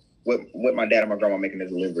 look, with my dad and my grandma making the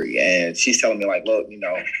delivery, and she's telling me, like, look, you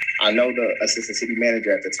know, I know the assistant city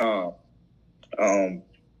manager at the time.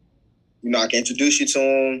 You know, I can introduce you to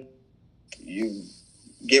him. You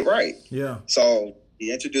get right. Yeah. So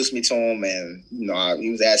he introduced me to him, and, you know,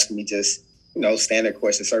 he was asking me just, you know, standard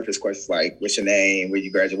questions, surface questions, like, what's your name, where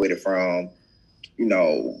you graduated from, you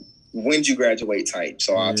know, when did you graduate type.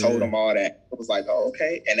 So I told him all that. It was like, oh,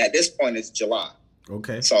 okay. And at this point, it's July.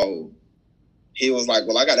 Okay. So he was like,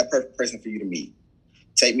 well, I got a perfect person for you to meet.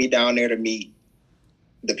 Take me down there to meet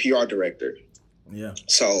the PR director. Yeah.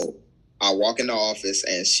 So I walk in the office,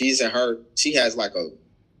 and she has like a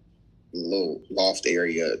little loft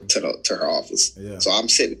area to her office. Yeah. So I'm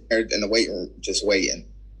sitting there in the waiting room, just waiting.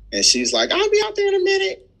 And she's like, I'll be out there in a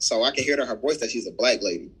minute. So I can hear to her voice that she's a black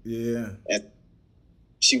lady. Yeah. And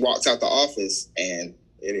she walks out the office, and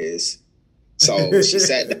it is. So she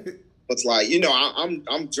sat down. It's like, you know,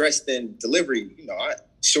 I'm dressed in delivery, you know,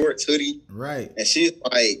 shorts, hoodie. Right. And she's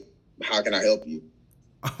like, how can I help you?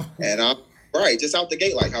 And I'm right, just out the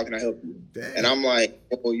gate, like, how can I help you? Dang. And I'm like,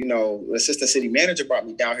 well, you know, the assistant city manager brought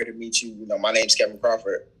me down here to meet you. You know, my name's Kevin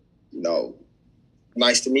Crawford. You know,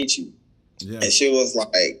 nice to meet you. Yeah. And she was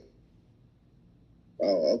like,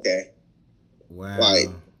 oh, okay. Wow. Like,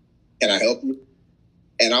 can I help you?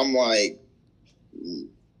 And I'm like,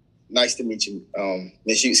 nice to meet you,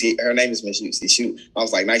 Miss Utsi. Her name is Miss Utsi. I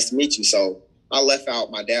was like, nice to meet you. So I left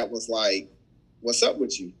out. My dad was like, what's up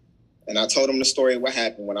with you? And I told him the story of what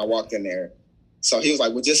happened when I walked in there. So he was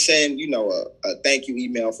like, well, just send, a thank you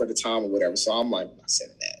email for the time or whatever. So I'm like, I'm not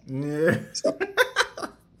sending that.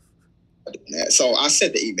 Yeah. So I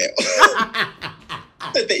sent the email.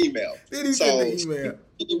 Did he send the email?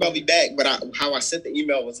 He emailed me back, but how I sent the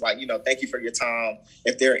email was like, thank you for your time.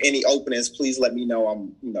 If there are any openings, please let me know.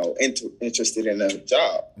 I'm, interested in a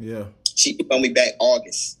job. Yeah. She emailed me back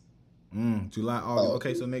August. July, August.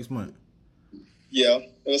 Okay, so next month. Yeah,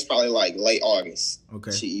 it was probably like late August.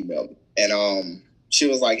 Okay. She emailed me. And she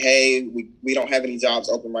was like, hey, we don't have any jobs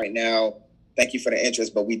open right now. Thank you for the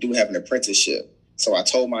interest, but we do have an apprenticeship. So I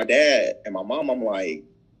told my dad and my mom, I'm like,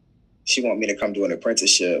 she want me to come do an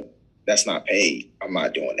apprenticeship. That's not paid. I'm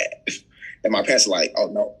not doing that. And my parents are like, oh,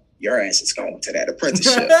 no, your ass is going to that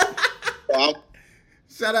apprenticeship.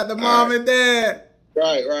 Shout out to mom and dad.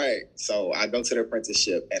 Right. So I go to the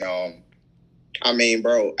apprenticeship. And,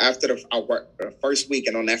 bro, after I worked the first week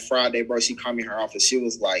and on that Friday, bro, she called me in her office. She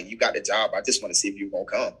was like, you got the job. I just want to see if you're going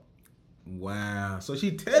to come. Wow. So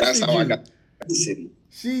she tested you. That's how I got to the city.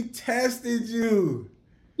 She tested you.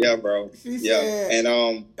 Yeah, bro. She said,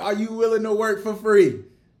 and are you willing to work for free?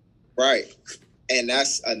 Right. And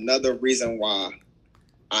that's another reason why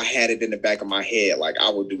I had it in the back of my head, like I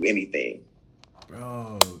would do anything.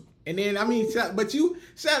 Bro. And then shout out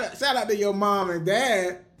to your mom and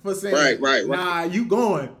dad for saying, right. Nah, you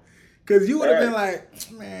going. Cause you would have been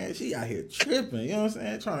like, man, she out here tripping, you know what I'm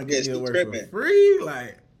saying? Trying to get me to work for free.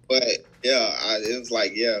 Like, but yeah, it was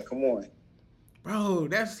like, yeah, come on. Bro,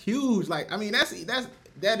 that's huge. Like,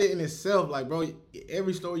 that in itself, like, bro,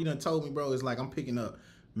 every story you done told me, bro, is like I'm picking up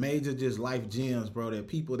major just life gems, bro, that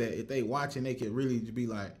people that if they watching, they could really be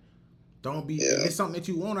like, don't be, if it's something that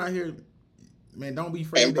you want out here, man, don't be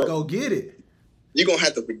afraid to go get it. You're going to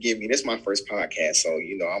have to forgive me. This is my first podcast, so,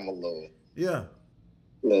 I'm a little... Yeah.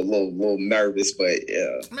 Little nervous, but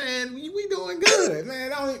yeah. Man, we doing good,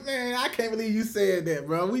 man. I can't believe you said that,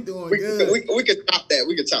 bro. We doing good. We could top that.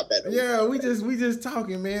 We could top that. Yeah, we just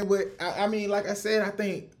talking, man. But like I said, I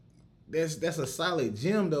think that's a solid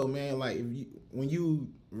gem, though, man. Like when you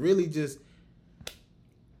really just,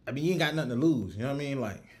 you ain't got nothing to lose. You know what I mean?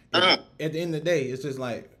 Like at the end of the day, it's just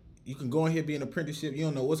like you can go in here be an apprenticeship. You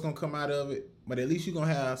don't know what's gonna come out of it, but at least you're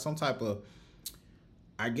gonna have some type of,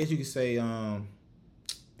 I guess you could say,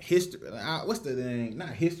 history. What's the thing? Not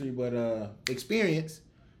history, but experience.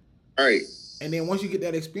 All right. And then once you get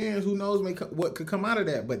that experience, who knows what could come out of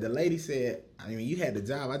that? But the lady said, you had the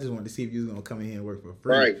job. I just wanted to see if you was gonna come in here and work for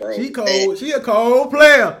free. Right, bro. She cold. She a cold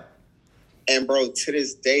player. And bro, to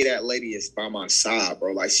this day, that lady is by my side,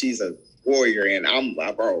 bro. Like she's a warrior, and I'm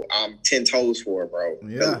 10 toes for her, bro.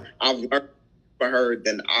 Yeah. I've learned from her.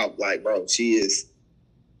 Then I'm like, bro, she is,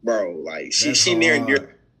 bro. Like she near and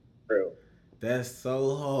dear, bro. That's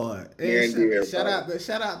so hard. Hey, shout out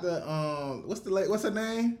the what's her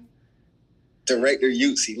name? Director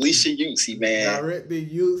Yutsi, Leisha Yutsi, man. Director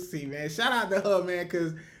Yutsi, man. Shout out to her, man,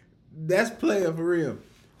 because that's player for real.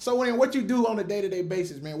 So what you do on a day-to-day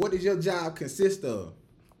basis, man? What does your job consist of?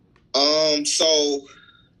 So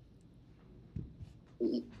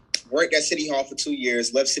worked at City Hall for 2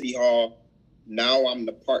 years, left City Hall. Now I'm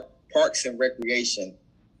the Parks and Recreation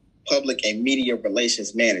Public and Media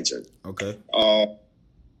Relations Manager. Okay.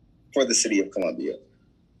 For the city of Columbia.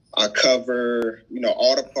 I cover,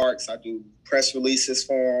 all the parks. I do press releases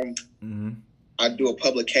for them. Mm-hmm. I do a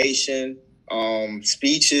publication,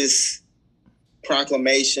 speeches,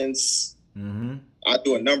 proclamations. Mm-hmm. I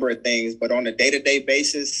do a number of things, but on a day-to-day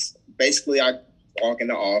basis, basically I walk in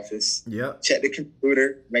the office, check the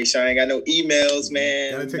computer, make sure I ain't got no emails,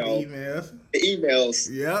 man. Gotta check the emails. The emails.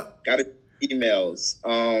 Yep. Gotta emails.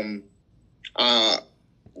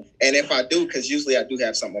 And if I do, because usually I do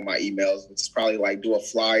have something on my emails, which is probably like do a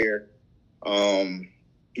flyer,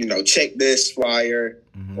 check this flyer,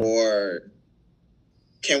 mm-hmm. or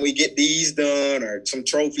can we get these done, or some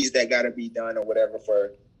trophies that got to be done or whatever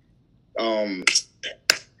for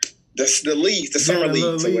the leagues, the summer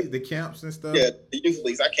leagues, the camps and stuff. Yeah, the youth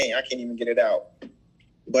leagues. I can't even get it out.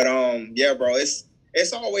 But yeah, bro, it's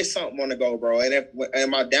always something on the go, bro. And in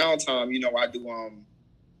my downtime, I do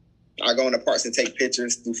I go in the parks and take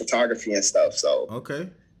pictures, do photography and stuff. So okay,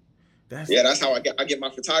 that's how I get my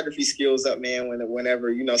photography skills up, man.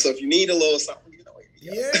 Whenever So if you need a little something,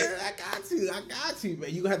 Yeah, I got you, man.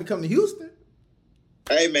 You gonna have to come to Houston.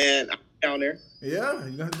 Hey, man, I'm down there. Yeah,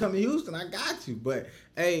 you gonna have to come to Houston. I got you. But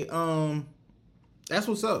hey, that's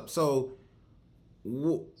what's up. So,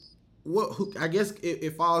 I guess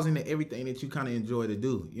it falls into everything that you kind of enjoy to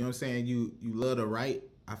do. You know what I'm saying? You love to write.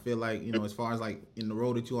 I feel like, as far as like in the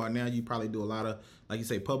role that you are now, you probably do a lot of, like you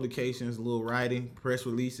say, publications, a little writing, press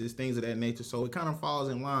releases, things of that nature. So it kind of falls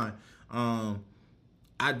in line.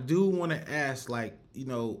 I do want to ask, like,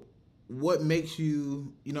 what makes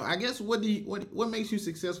you, I guess what makes you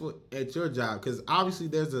successful at your job? Because obviously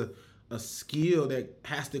there's a skill that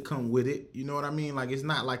has to come with it. You know what I mean? Like, it's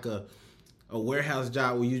not like a warehouse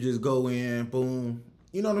job where you just go in, boom.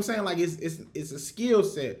 You know what I'm saying? Like, it's a skill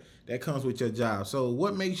set that comes with your job. So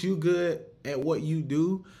what makes you good at what you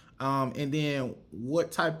do? And then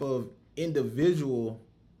what type of individual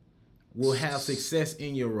will have success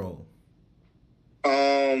in your role?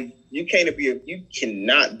 You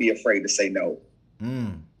cannot be afraid to say no.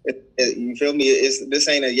 You feel me? This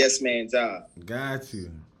ain't a yes man job. Got you.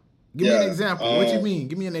 Give me an example. What you mean?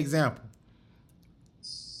 Give me an example.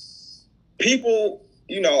 People,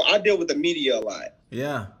 I deal with the media a lot.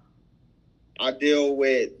 Yeah. I deal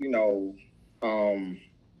with,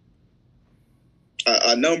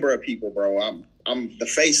 a number of people, bro. I'm the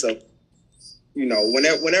face of,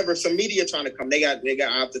 whenever some media trying to come, I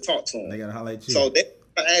have to talk to them. They gotta holler at you. So they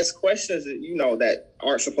ask questions that, that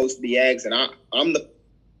aren't supposed to be asked, and I'm the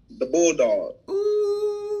bulldog.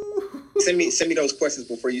 Ooh. Send me those questions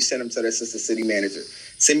before you send them to the assistant city manager.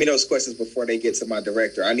 Send me those questions before they get to my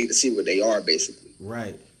director. I need to see what they are, basically.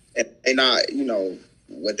 Right. And they not,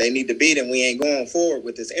 what they need to be, then we ain't going forward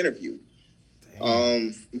with this interview.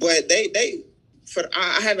 Damn. But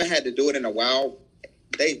I haven't had to do it in a while.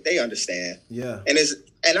 They understand. Yeah.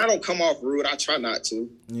 And I don't come off rude. I try not to.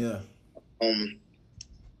 Yeah.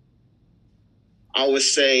 I would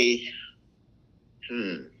say,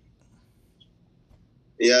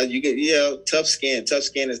 yeah, tough skin. Tough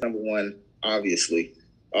skin is number one, obviously.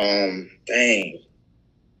 Dang.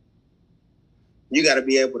 You got to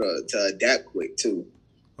be able to adapt quick too.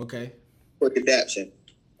 Okay. Quick adaptation,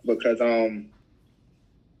 because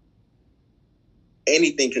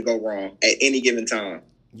anything could go wrong at any given time.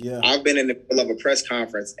 Yeah. I've been in the middle of a press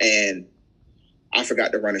conference and I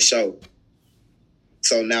forgot to run a show.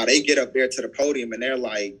 So now they get up there to the podium and they're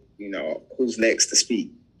like, who's next to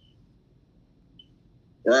speak?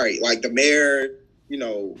 Right. Like the mayor,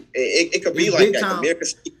 it could be it's like that. Time. The mayor could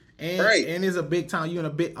speak. Right. And it's a big time. You're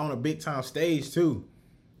on a big time stage too.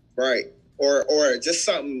 Right. Or just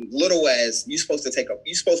something little as you're supposed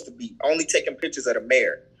to be only taking pictures of the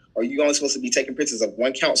mayor, or you're only supposed to be taking pictures of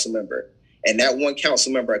one council member, and that one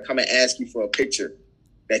council member come and ask you for a picture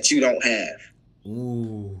that you don't have.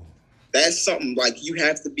 Ooh. That's something like you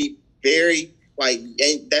have to be very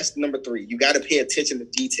that's number 3. You got to pay attention to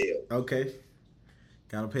detail. Okay.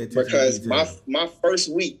 Gotta pay attention. Because my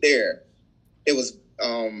first week there, it was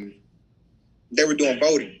they were doing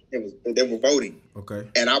voting. They were voting. Okay.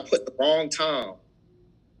 And I put the wrong time.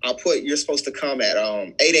 You're supposed to come at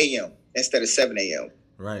 8 a.m. instead of 7 a.m.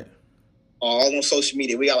 Right. All on social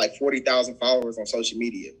media. We got like 40,000 followers on social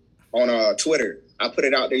media. On Twitter, I put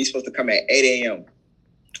it out there. You're supposed to come at 8 a.m.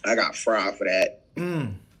 I got fried for that.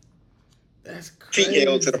 That's crazy. Feet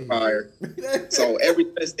held to the fire. So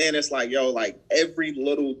since then, it's like, every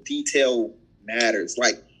little detail matters.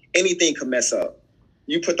 Like anything could mess up.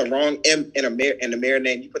 You put the wrong M in the mayor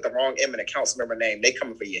name. You put the wrong M in a council member name. They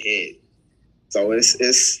coming for your head. So I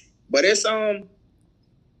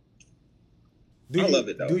love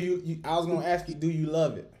it though. I was gonna ask you, do you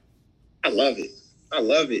love it? I love it.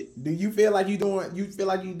 Do you feel like you're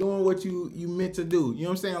doing what you meant to do? You know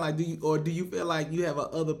what I'm saying? Like, do you feel like you have a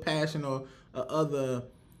other passion or a other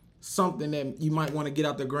something that you might want to get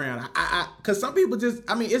out the ground? Because some people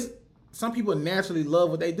some people naturally love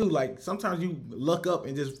what they do. Like sometimes you look up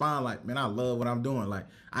and just find like, man, I love what I'm doing. Like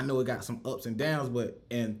I know it got some ups and downs, but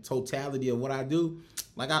in totality of what I do,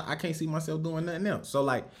 like I can't see myself doing nothing else. So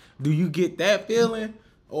like, do you get that feeling?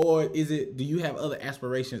 Or do you have other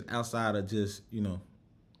aspirations outside of just,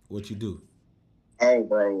 what you do? Oh,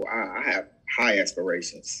 bro, I have high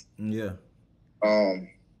aspirations. Yeah.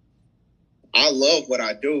 I love what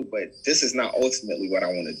I do, but this is not ultimately what I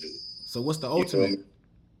want to do. So what's the ultimate?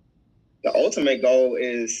 The ultimate goal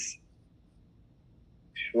is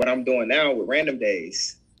what I'm doing now with Random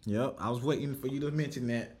Days. Yep, I was waiting for you to mention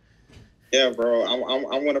that. Yeah, bro, I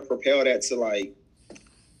want to propel that to like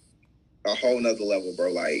a whole nother level,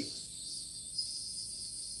 bro. Like,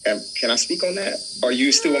 can I speak on that? Or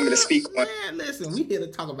you still want me to speak on? Man, listen, we here to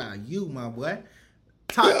talk about you, my boy.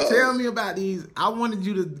 Tell me about these. I wanted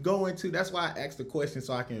you to go into. That's why I asked the question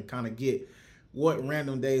so I can kind of get what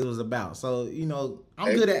Random Days was about. So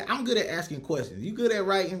I'm good at asking questions. You good at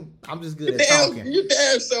writing? I'm just good at talking. You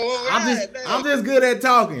damn so alright. I'm just good at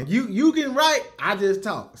talking. You can write. I just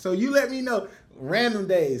talk. So you let me know. Random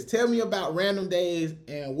Days. Tell me about Random Days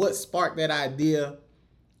and what sparked that idea.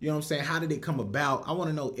 You know what I'm saying? How did it come about? I want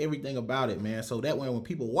to know everything about it, man. So that way when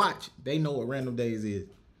people watch, they know what Random Days is.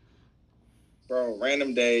 Bro,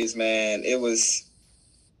 Random Days, man. It was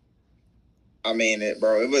I mean,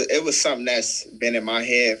 bro, it was something that's been in my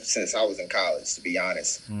head since I was in college, to be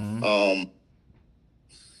honest. Mm-hmm.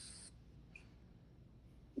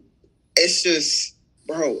 It's just,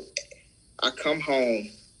 bro, I come home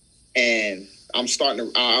and I'm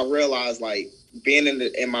starting to, I realize like being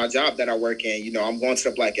in my job that I work in, you know, I'm going to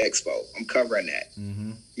the Black Expo. I'm covering that.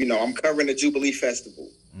 Mm-hmm. You know, I'm covering the Jubilee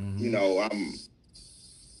Festival. Mm-hmm. You know, I'm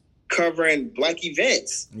covering Black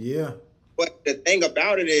events. Yeah. But the thing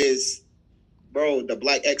about it is, bro, the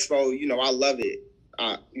Black Expo, you know, I love it.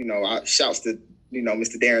 You know, I shouts to, you know,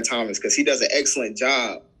 Mr. Darren Thomas because he does an excellent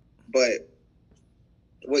job. But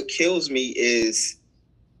what kills me is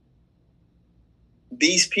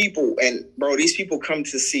these people, and bro, these people come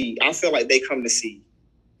to see, I feel like they come to see,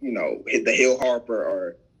 you know, the Hill Harper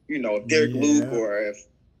or, you know, if Derek Luke or if,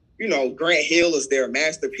 you know, Grant Hill is there,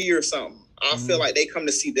 Master P or something. I feel like they come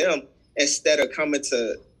to see them instead of coming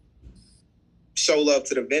to show love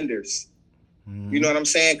to the vendors. You know what I'm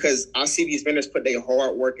saying? Because I see these vendors put their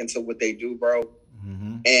hard work into what they do, bro.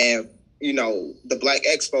 Mm-hmm. And, you know, the Black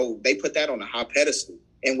Expo, they put that on a high pedestal,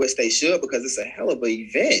 in which they should, because it's a hell of an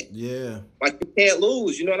event. Yeah. Like, you can't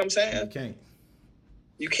lose. You know what I'm saying?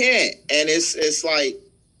 You can't. And it's like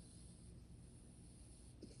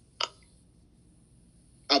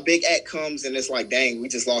a big act comes and it's like, dang, we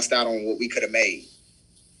just lost out on what we could have made.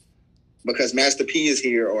 Because Master P is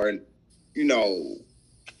here, or, you know,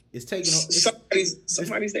 it's taking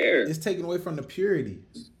somebody's there. It's taken away from the purity.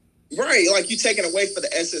 Right, like you taking away from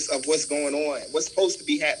the essence of what's going on, what's supposed to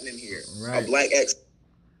be happening here. Right. A Black X.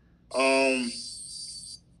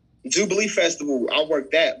 Jubilee Festival, I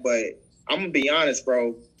work that, but I'm gonna be honest,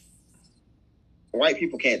 bro. White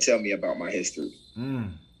people can't tell me about my history.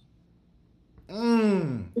 You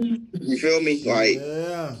feel me? Like,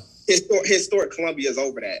 historic Columbia is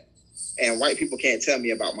over that. And white people can't tell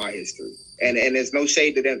me about my history. And there's no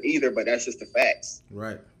shade to them either, but that's just the facts.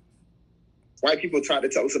 Right. White people tried to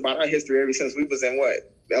tell us about our history ever since we was in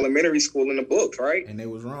elementary school in the books, right? And they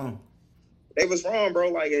was wrong. They was wrong, bro.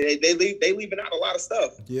 Like they leaving out a lot of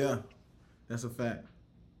stuff. Yeah, that's a fact.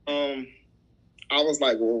 I was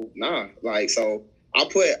like, well, nah. Like, so I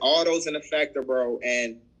put all those in a factor, bro,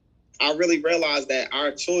 and I really realized that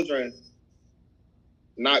our children,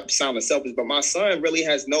 not sounding selfish, but my son really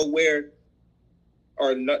has nowhere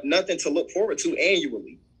or nothing to look forward to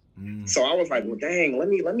annually. So I was like, well, dang, let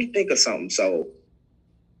me think of something. So,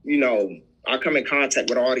 you know, I come in contact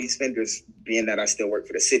with all these vendors, being that I still work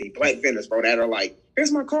for the city, Black vendors, bro, that are like,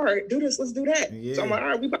 here's my card, do this, let's do that. Yeah. So I'm like, all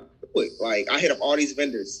right, we about to do it. Like, I hit up all these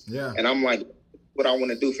vendors. Yeah. And I'm like, what I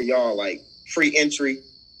want to do for y'all, like free entry,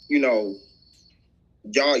 you know,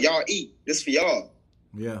 y'all eat. This for y'all.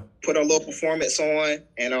 Yeah. Put a little performance on,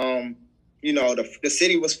 and you know, the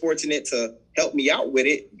city was fortunate to help me out with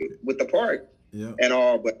it, with the park. Yeah. And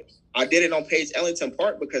all, but I did it on Page Ellington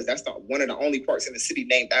Park because that's one of the only parks in the city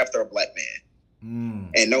named after a Black man.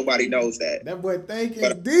 And nobody knows that. That boy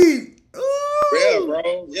thinking deep.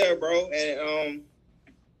 Ooh. Yeah, bro. And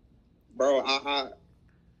bro, I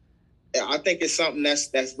think it's something that's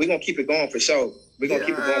we're gonna keep it going for sure. We're gonna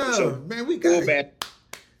keep it going for sure. Man, we got it.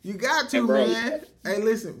 You got to, bro, man. Hey,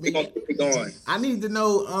 listen, we're gonna keep it going. I need to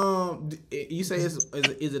know. You say it's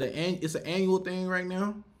an annual thing right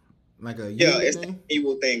now? Like a it's thing? An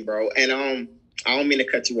annual thing, bro. And I don't mean to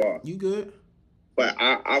cut you off. You good? But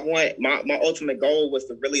I want my ultimate goal was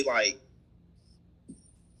to really, like,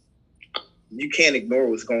 you can't ignore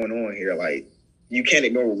what's going on here. Like, you can't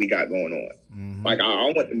ignore what we got going on. Mm-hmm. Like,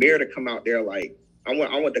 I want the mayor to come out there. Like, I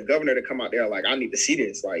want the governor to come out there. Like, I need to see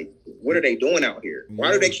this. Like, what are they doing out here?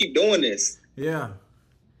 Why do they keep doing this? Yeah.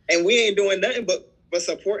 And we ain't doing nothing but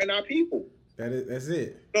supporting our people. That's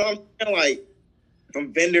it. You know what I'm saying? Like,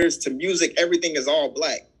 from vendors to music, everything is all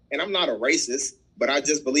Black. And I'm not a racist, but I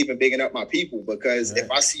just believe in bigging up my people, because if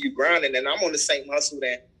I see you grinding and I'm on the same hustle,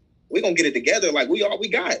 then we're going to get it together. Like, we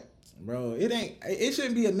got. Bro, it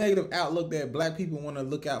shouldn't be a negative outlook that Black people want to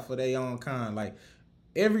look out for their own kind. Like,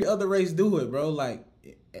 every other race do it, bro. Like,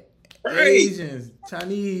 Asians,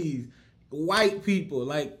 Chinese, white people,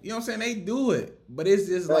 like, you know what I'm saying? They do it. But it's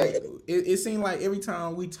just like, it seems like every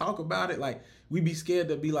time we talk about it, like, we be scared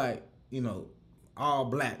to be like, you know, all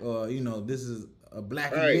Black, or, you know, this is a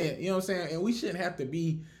Black event, you know what I'm saying? And we shouldn't have to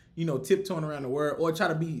be, you know, tiptoeing around the word or try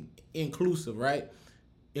to be inclusive, right?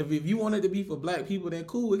 If you want it to be for Black people, then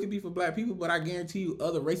cool, it could be for Black people, but I guarantee you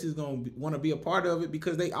other races going to want to be a part of it,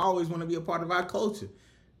 because they always want to be a part of our culture.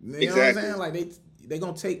 You know what I'm saying? Like, they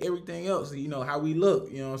going to take everything else, you know, how we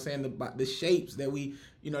look, you know what I'm saying? The shapes that we,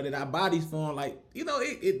 you know, that our bodies form, like, you know,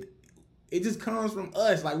 it just comes from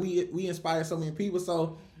us. Like, we inspire so many people.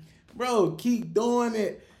 So, bro, keep doing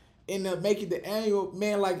it and make it the annual,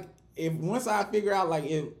 man. Like, if once I figure out like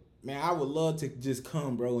if man, I would love to just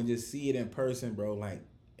come, bro, and just see it in person, bro. Like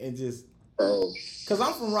and just bro. cause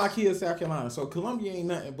I'm from Rock Hill, South Carolina, so Columbia ain't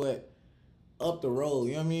nothing but up the road.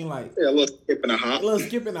 You know what I mean? Like Yeah, a little skip and a a hop. little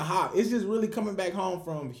skip and a hop. It's just really coming back home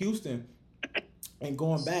from Houston and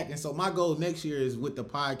going back. And so my goal next year is with the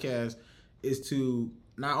podcast is to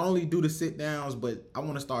not only do the sit downs, but I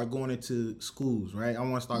want to start going into schools, right? I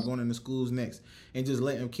want to start going into schools next and just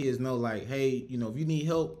letting kids know like, hey, you know, if you need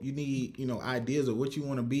help, you need, you know, ideas of what you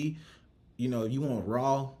want to be, you know, you want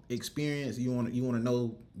raw experience, you want to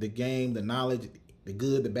know the game, the knowledge, the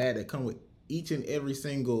good, the bad that come with each and every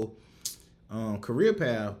single career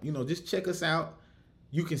path, you know, just check us out.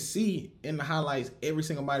 You can see in the highlights every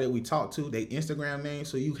single body that we talk to, their Instagram name,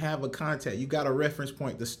 so you have a contact. You got a reference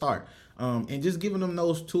point to start, and just giving them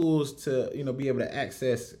those tools to be able to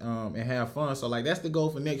access and have fun. So like that's the goal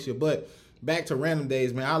for next year. But back to Random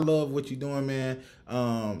Days, man. I love what you're doing, man.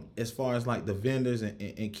 As far as like the vendors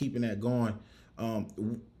and keeping that going.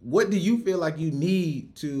 What do you feel like you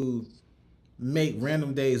need to make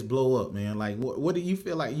Random Days blow up, man? Like what do you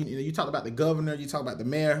feel like you talk about the governor, you talk about the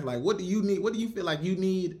mayor, like what do you need, what do you feel like you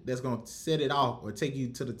need that's gonna set it off or take you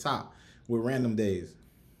to the top with Random Days?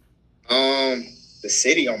 The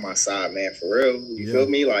city on my side, man, for real. You feel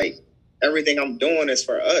me? Like everything I'm doing is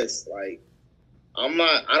for us. Like I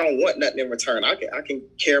don't want nothing in return. I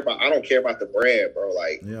don't care about the bread, bro.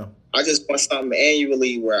 Like I just want something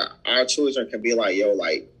annually where our children can be like, yo,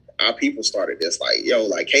 like our people started this, like, yo,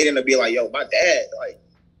 like Caden to be like, yo, my dad, like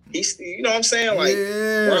he's, you know what I'm saying? Like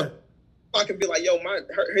I can be like, yo,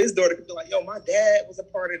 his daughter could be like, yo, my dad was a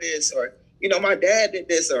part of this, or you know, my dad did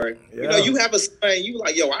this, or you know, you have a son, you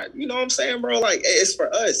like, yo, you know what I'm saying, bro? Like it's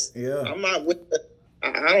for us. I'm not with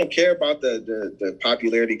I don't care about the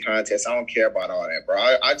popularity contest. I don't care about all that, bro.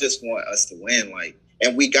 I just want us to win, like,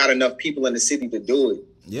 and we got enough people in the city to do it.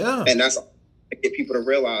 And that's to get people to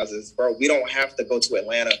realize is, bro, we don't have to go to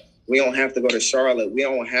Atlanta. We don't have to go to Charlotte. We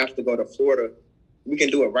don't have to go to Florida. We can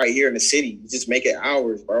do it right here in the city. Just make it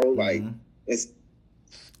ours, bro. Like it's.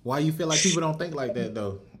 Why you feel like people don't think like that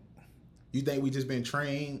though? You think we just been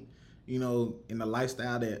trained, you know, in the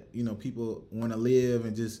lifestyle that you know people want to live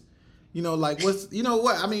and just. You know, like what's, you know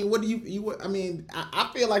what, I mean, what do you I mean, I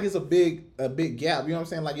feel like it's a big gap, you know what I'm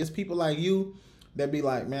saying? Like it's people like you that be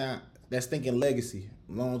like, man, that's thinking legacy,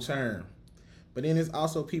 long term. But then it's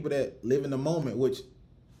also people that live in the moment, which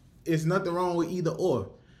is nothing wrong with either or.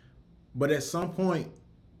 But at some point,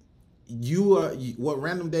 what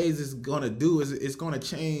Random Days is going to do is it's going to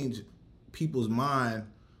change people's mind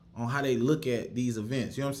on how they look at these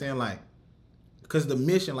events. You know what I'm saying? Like, because the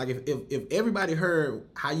mission, like if everybody heard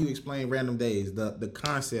how you explain Random Days, the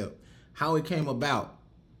concept, how it came about,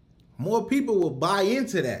 more people will buy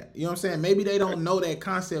into that. You know what I'm saying? Maybe they don't know that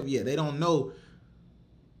concept yet. They don't know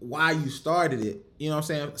why you started it. You know what I'm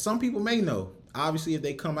saying? Some people may know, obviously, if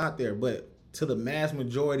they come out there, but to the mass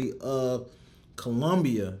majority of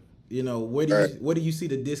Columbia, you know, where do you see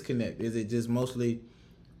the disconnect? Is it just mostly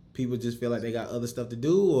people just feel like they got other stuff to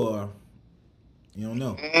do, or you don't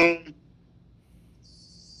know?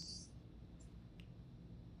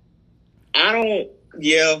 I don't.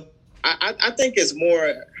 Yeah, I think it's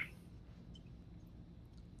more.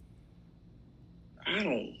 I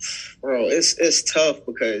don't, bro. It's tough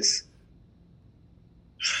because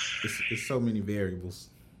it's so many variables.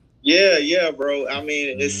 Yeah, bro. I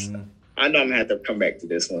mean, it's. I know I'm gonna have to come back to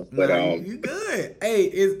this one, but you good. Hey,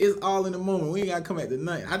 it's all in the moment. We ain't gotta come back to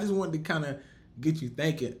nothing. I just wanted to kind of get you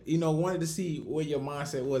thinking. You know, wanted to see where your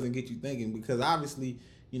mindset was and get you thinking, because obviously,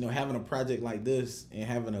 you know, having a project like this and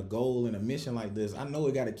having a goal and a mission like this, I know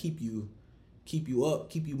it got to keep you up,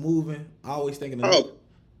 keep you moving. Always thinking of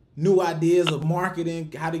new ideas of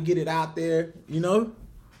marketing, how to get it out there. You know,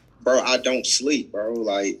 bro. I don't sleep, bro.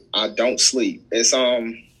 Like I don't sleep. It's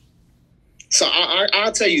So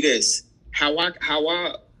I'll tell you this: how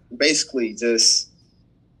I basically just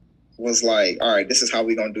was like, all right, this is how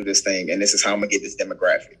we're gonna do this thing, and this is how I'm gonna get this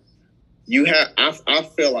demographic. I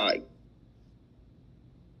feel like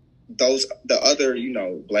the other, you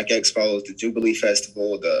know, Black Expos, the Jubilee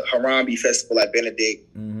Festival, the Harambe Festival at Benedict,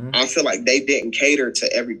 I feel like they didn't cater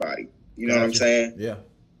to everybody. You know what I'm saying? Yeah.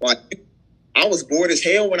 Like, I was bored as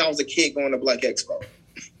hell when I was a kid going to Black Expo.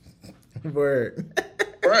 Word.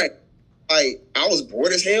 Right. Like, I was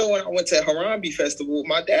bored as hell when I went to Harambe Festival with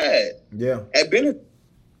my dad. Yeah. At Benedict.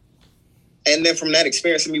 And then from that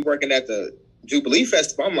experience of me working at the Jubilee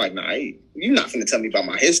Festival, I'm like, nah, you're not finna tell me about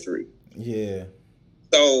my history. Yeah.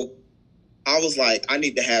 So I was like, I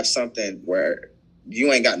need to have something where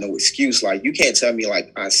you ain't got no excuse. Like, you can't tell me,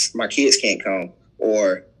 like, my kids can't come,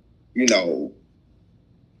 or, you know,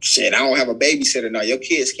 shit, I don't have a babysitter now. Your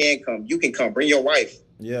kids can come. You can come. Bring your wife.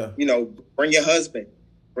 Yeah. You know, bring your husband.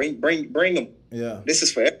 Bring them. Yeah. This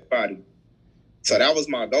is for everybody. So that was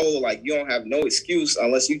my goal. Like, you don't have no excuse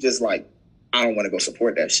unless you just like, I don't want to go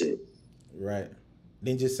support that shit. Right.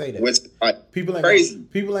 Then just say that. Which, like, people ain't crazy.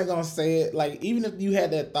 People ain't gonna say it. Like, even if you had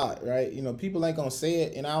that thought, right? You know, people ain't gonna say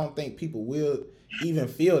it, and I don't think people will even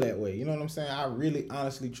feel that way. You know what I'm saying? I really,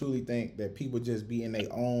 honestly, truly think that people just be in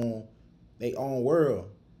their own world.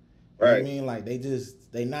 You know what I mean? Like,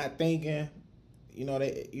 they not thinking.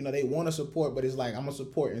 They want to support, but it's like, I'm gonna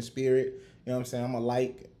support in spirit. You know what I'm saying? I'm gonna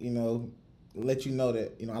let you know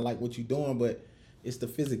that, I like what you're doing, but it's the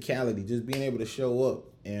physicality, just being able to show up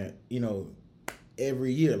and,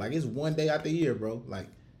 every year. Like, it's one day out the year, bro. Like,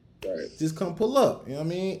 just come pull up, you know what I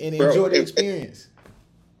mean? And enjoy the experience.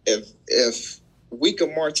 If we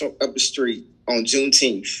could march up the street on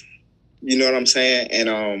Juneteenth, you know what I'm saying?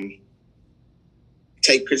 And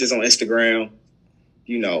take pictures on Instagram,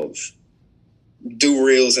 do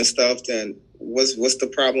reels and stuff, then what's the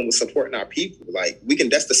problem with supporting our people? Like,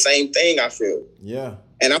 that's the same thing, I feel. Yeah.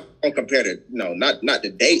 And I'm gonna compare not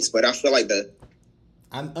the dates, but I feel like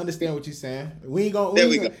I understand what you're saying. I ain't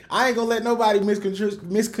gonna let nobody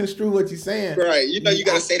misconstrue what you're saying. Right. You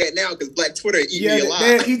gotta say that now because Black Twitter eat me alive.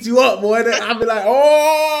 They'll eat you up, boy. I'll be like,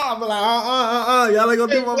 y'all ain't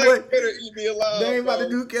gonna do my boy. Black Twitter eat me alive. They ain't about to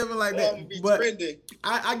do Kevin like that. But trending.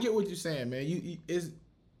 I get what you're saying, man. It's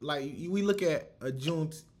like, we look at a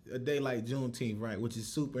day like Juneteenth, right, which is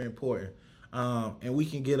super important. And we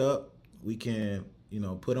can get up, we can,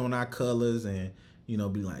 put on our colors and, be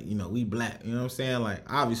like, we black. You know what I'm saying? Like,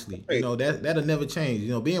 obviously, that'll never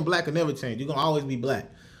change. Being black will never change. You're gonna always be black.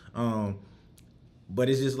 But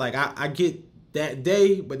it's just like, I get that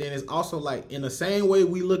day, but then it's also like, in the same way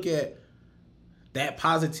we look at that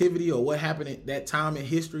positivity or what happened at that time in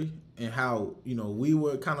history and how, we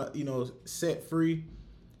were kind of, set free,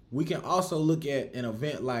 we can also look at an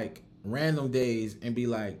event like Random Days and be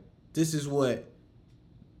like, this is what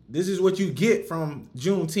you get from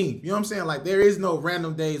Juneteenth. You know what I'm saying? Like, there is no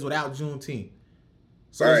Random Days without Juneteenth.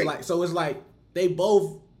 So it's like they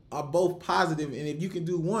both are both positive, and if you can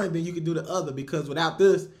do one, then you can do the other, because without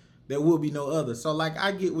this, there will be no other. So, like,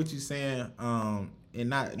 I get what you're saying, and we're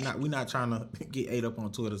not trying to get ate up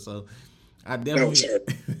on Twitter. So I definitely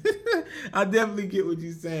get what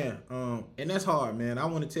you're saying. And that's hard, man. I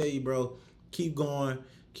want to tell you, bro, keep going,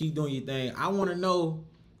 keep doing your thing. I want to know.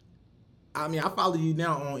 I mean, I follow you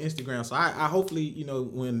now on Instagram, so I hopefully,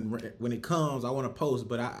 when it comes, I want to post,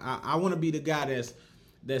 but I want to be the guy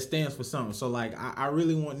that stands for something. So, like, I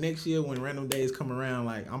really want next year when Random Days come around,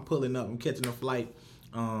 like, I'm pulling up, I'm catching a flight,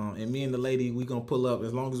 and me and the lady, we gonna pull up.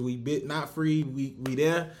 As long as we not free, we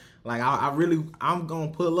there. Like, I'm gonna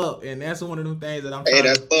pull up, and that's one of them things that I'm trying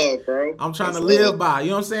love, bro. I'm trying to live by.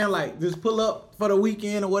 You know what I'm saying? Like, just pull up for the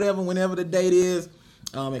weekend or whatever, whenever the date is.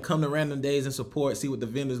 And come to Random Days and support, see what the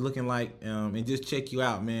vendor's looking like, and just check you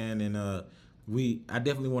out, man. And I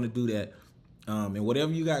definitely want to do that. And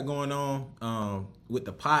whatever you got going on with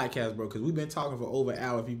the podcast, bro, because we've been talking for over an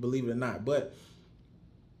hour, if you believe it or not. But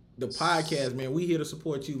the podcast, man, we here to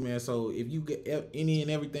support you, man. So if you get any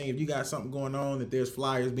and everything, if you got something going on, if there's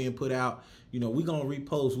flyers being put out, we're going to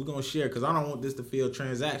repost, we're going to share, because I don't want this to feel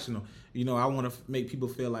transactional. I want to make people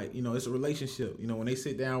feel like, it's a relationship. When they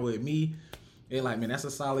sit down with me, they're like, man, that's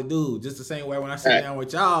a solid dude. Just the same way when I sit down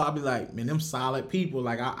with y'all, I'll be like, man, them solid people.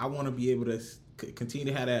 Like, I want to be able to continue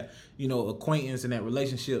to have that, acquaintance and that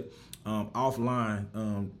relationship offline.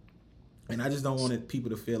 And I just don't want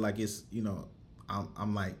people to feel like it's,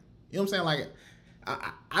 I'm like, you know what I'm saying? Like,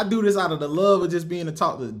 I do this out of the love of just being to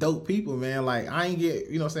talk to dope people, man. Like, I ain't get,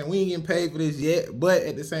 we ain't getting paid for this yet. But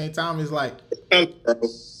at the same time, it's like,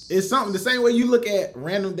 it's something the same way you look at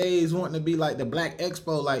Random Days wanting to be like the Black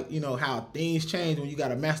Expo, like, how things change when you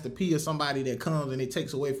got a Master P or somebody that comes and it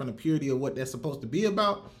takes away from the purity of what that's supposed to be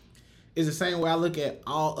about. It's the same way I look at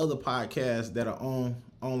all other podcasts that are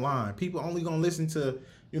online. People only gonna listen to,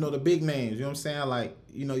 the big names. You know what I'm saying? Like,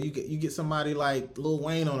 you get somebody like Lil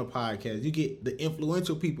Wayne on a podcast. You get the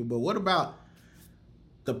influential people, but what about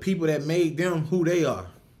the people that made them who they are?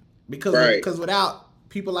 Because without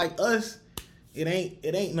people like us, it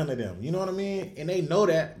ain't none of them. You know what I mean? And they know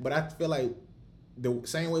that, but I feel like the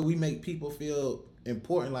same way we make people feel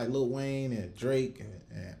important, like Lil Wayne and Drake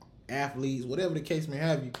and athletes, whatever the case may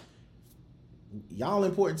have you, y'all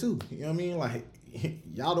important too. You know what I mean? Like,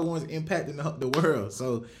 y'all the ones impacting the world.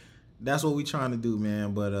 So that's what we trying to do,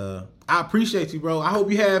 man. But I appreciate you, bro. I hope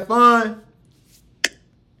you had fun.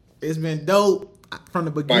 It's been dope from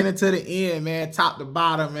the beginning to the end, man. Top to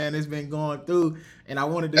bottom, man. It's been going through. And I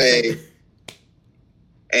wanted to say...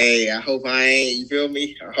 Hey, I hope I ain't. You feel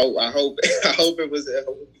me? I hope it was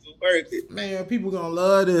worth it. Man, people gonna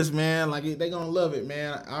love this, man. Like they gonna love it,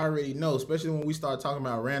 man. I already know, especially when we start talking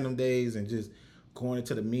about random days and just going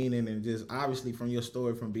into the meaning and just obviously from your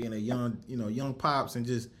story from being a young pops and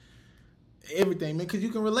just everything, man. Because you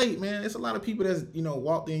can relate, man. It's a lot of people that's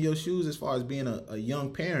walked in your shoes as far as being a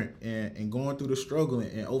young parent and going through the struggle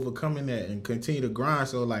and overcoming that and continue to grind.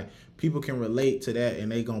 So like people can relate to that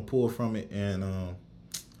and they gonna pull from it and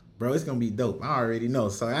bro, it's gonna be dope. I already know.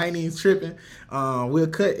 So I ain't even tripping. We'll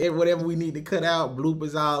cut whatever we need to cut out,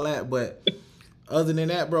 bloopers, all that. But other than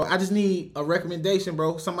that, bro, I just need a recommendation,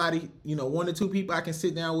 bro. Somebody, 1 or 2 people I can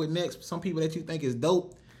sit down with next. Some people that you think is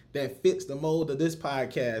dope that fits the mold of this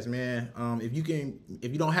podcast, man. If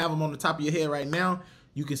you don't have them on the top of your head right now,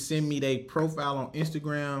 you can send me their profile on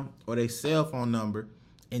Instagram or their cell phone number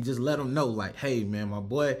and just let them know, like, hey, man, my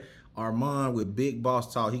boy Armand with Big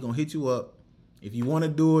Boss Talk, he gonna hit you up. If you want to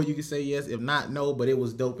do it, you can say yes. If not, no. But it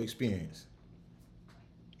was dope experience.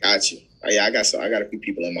 Got you. Oh, yeah, I got a few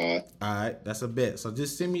people in mind. All right, that's a bet. So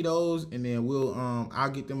just send me those, and then I'll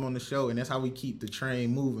get them on the show, and that's how we keep the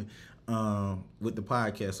train moving with the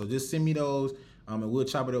podcast. So just send me those, and we'll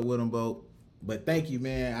chop it up with them both. But thank you,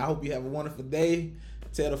 man. I hope you have a wonderful day.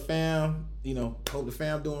 Tell the fam, hope the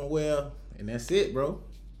fam doing well, and that's it, bro.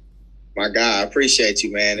 My God, I appreciate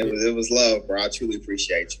you, man. It was love, bro. I truly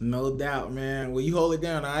appreciate you. No doubt, man. Well, you hold it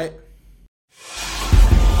down, all right?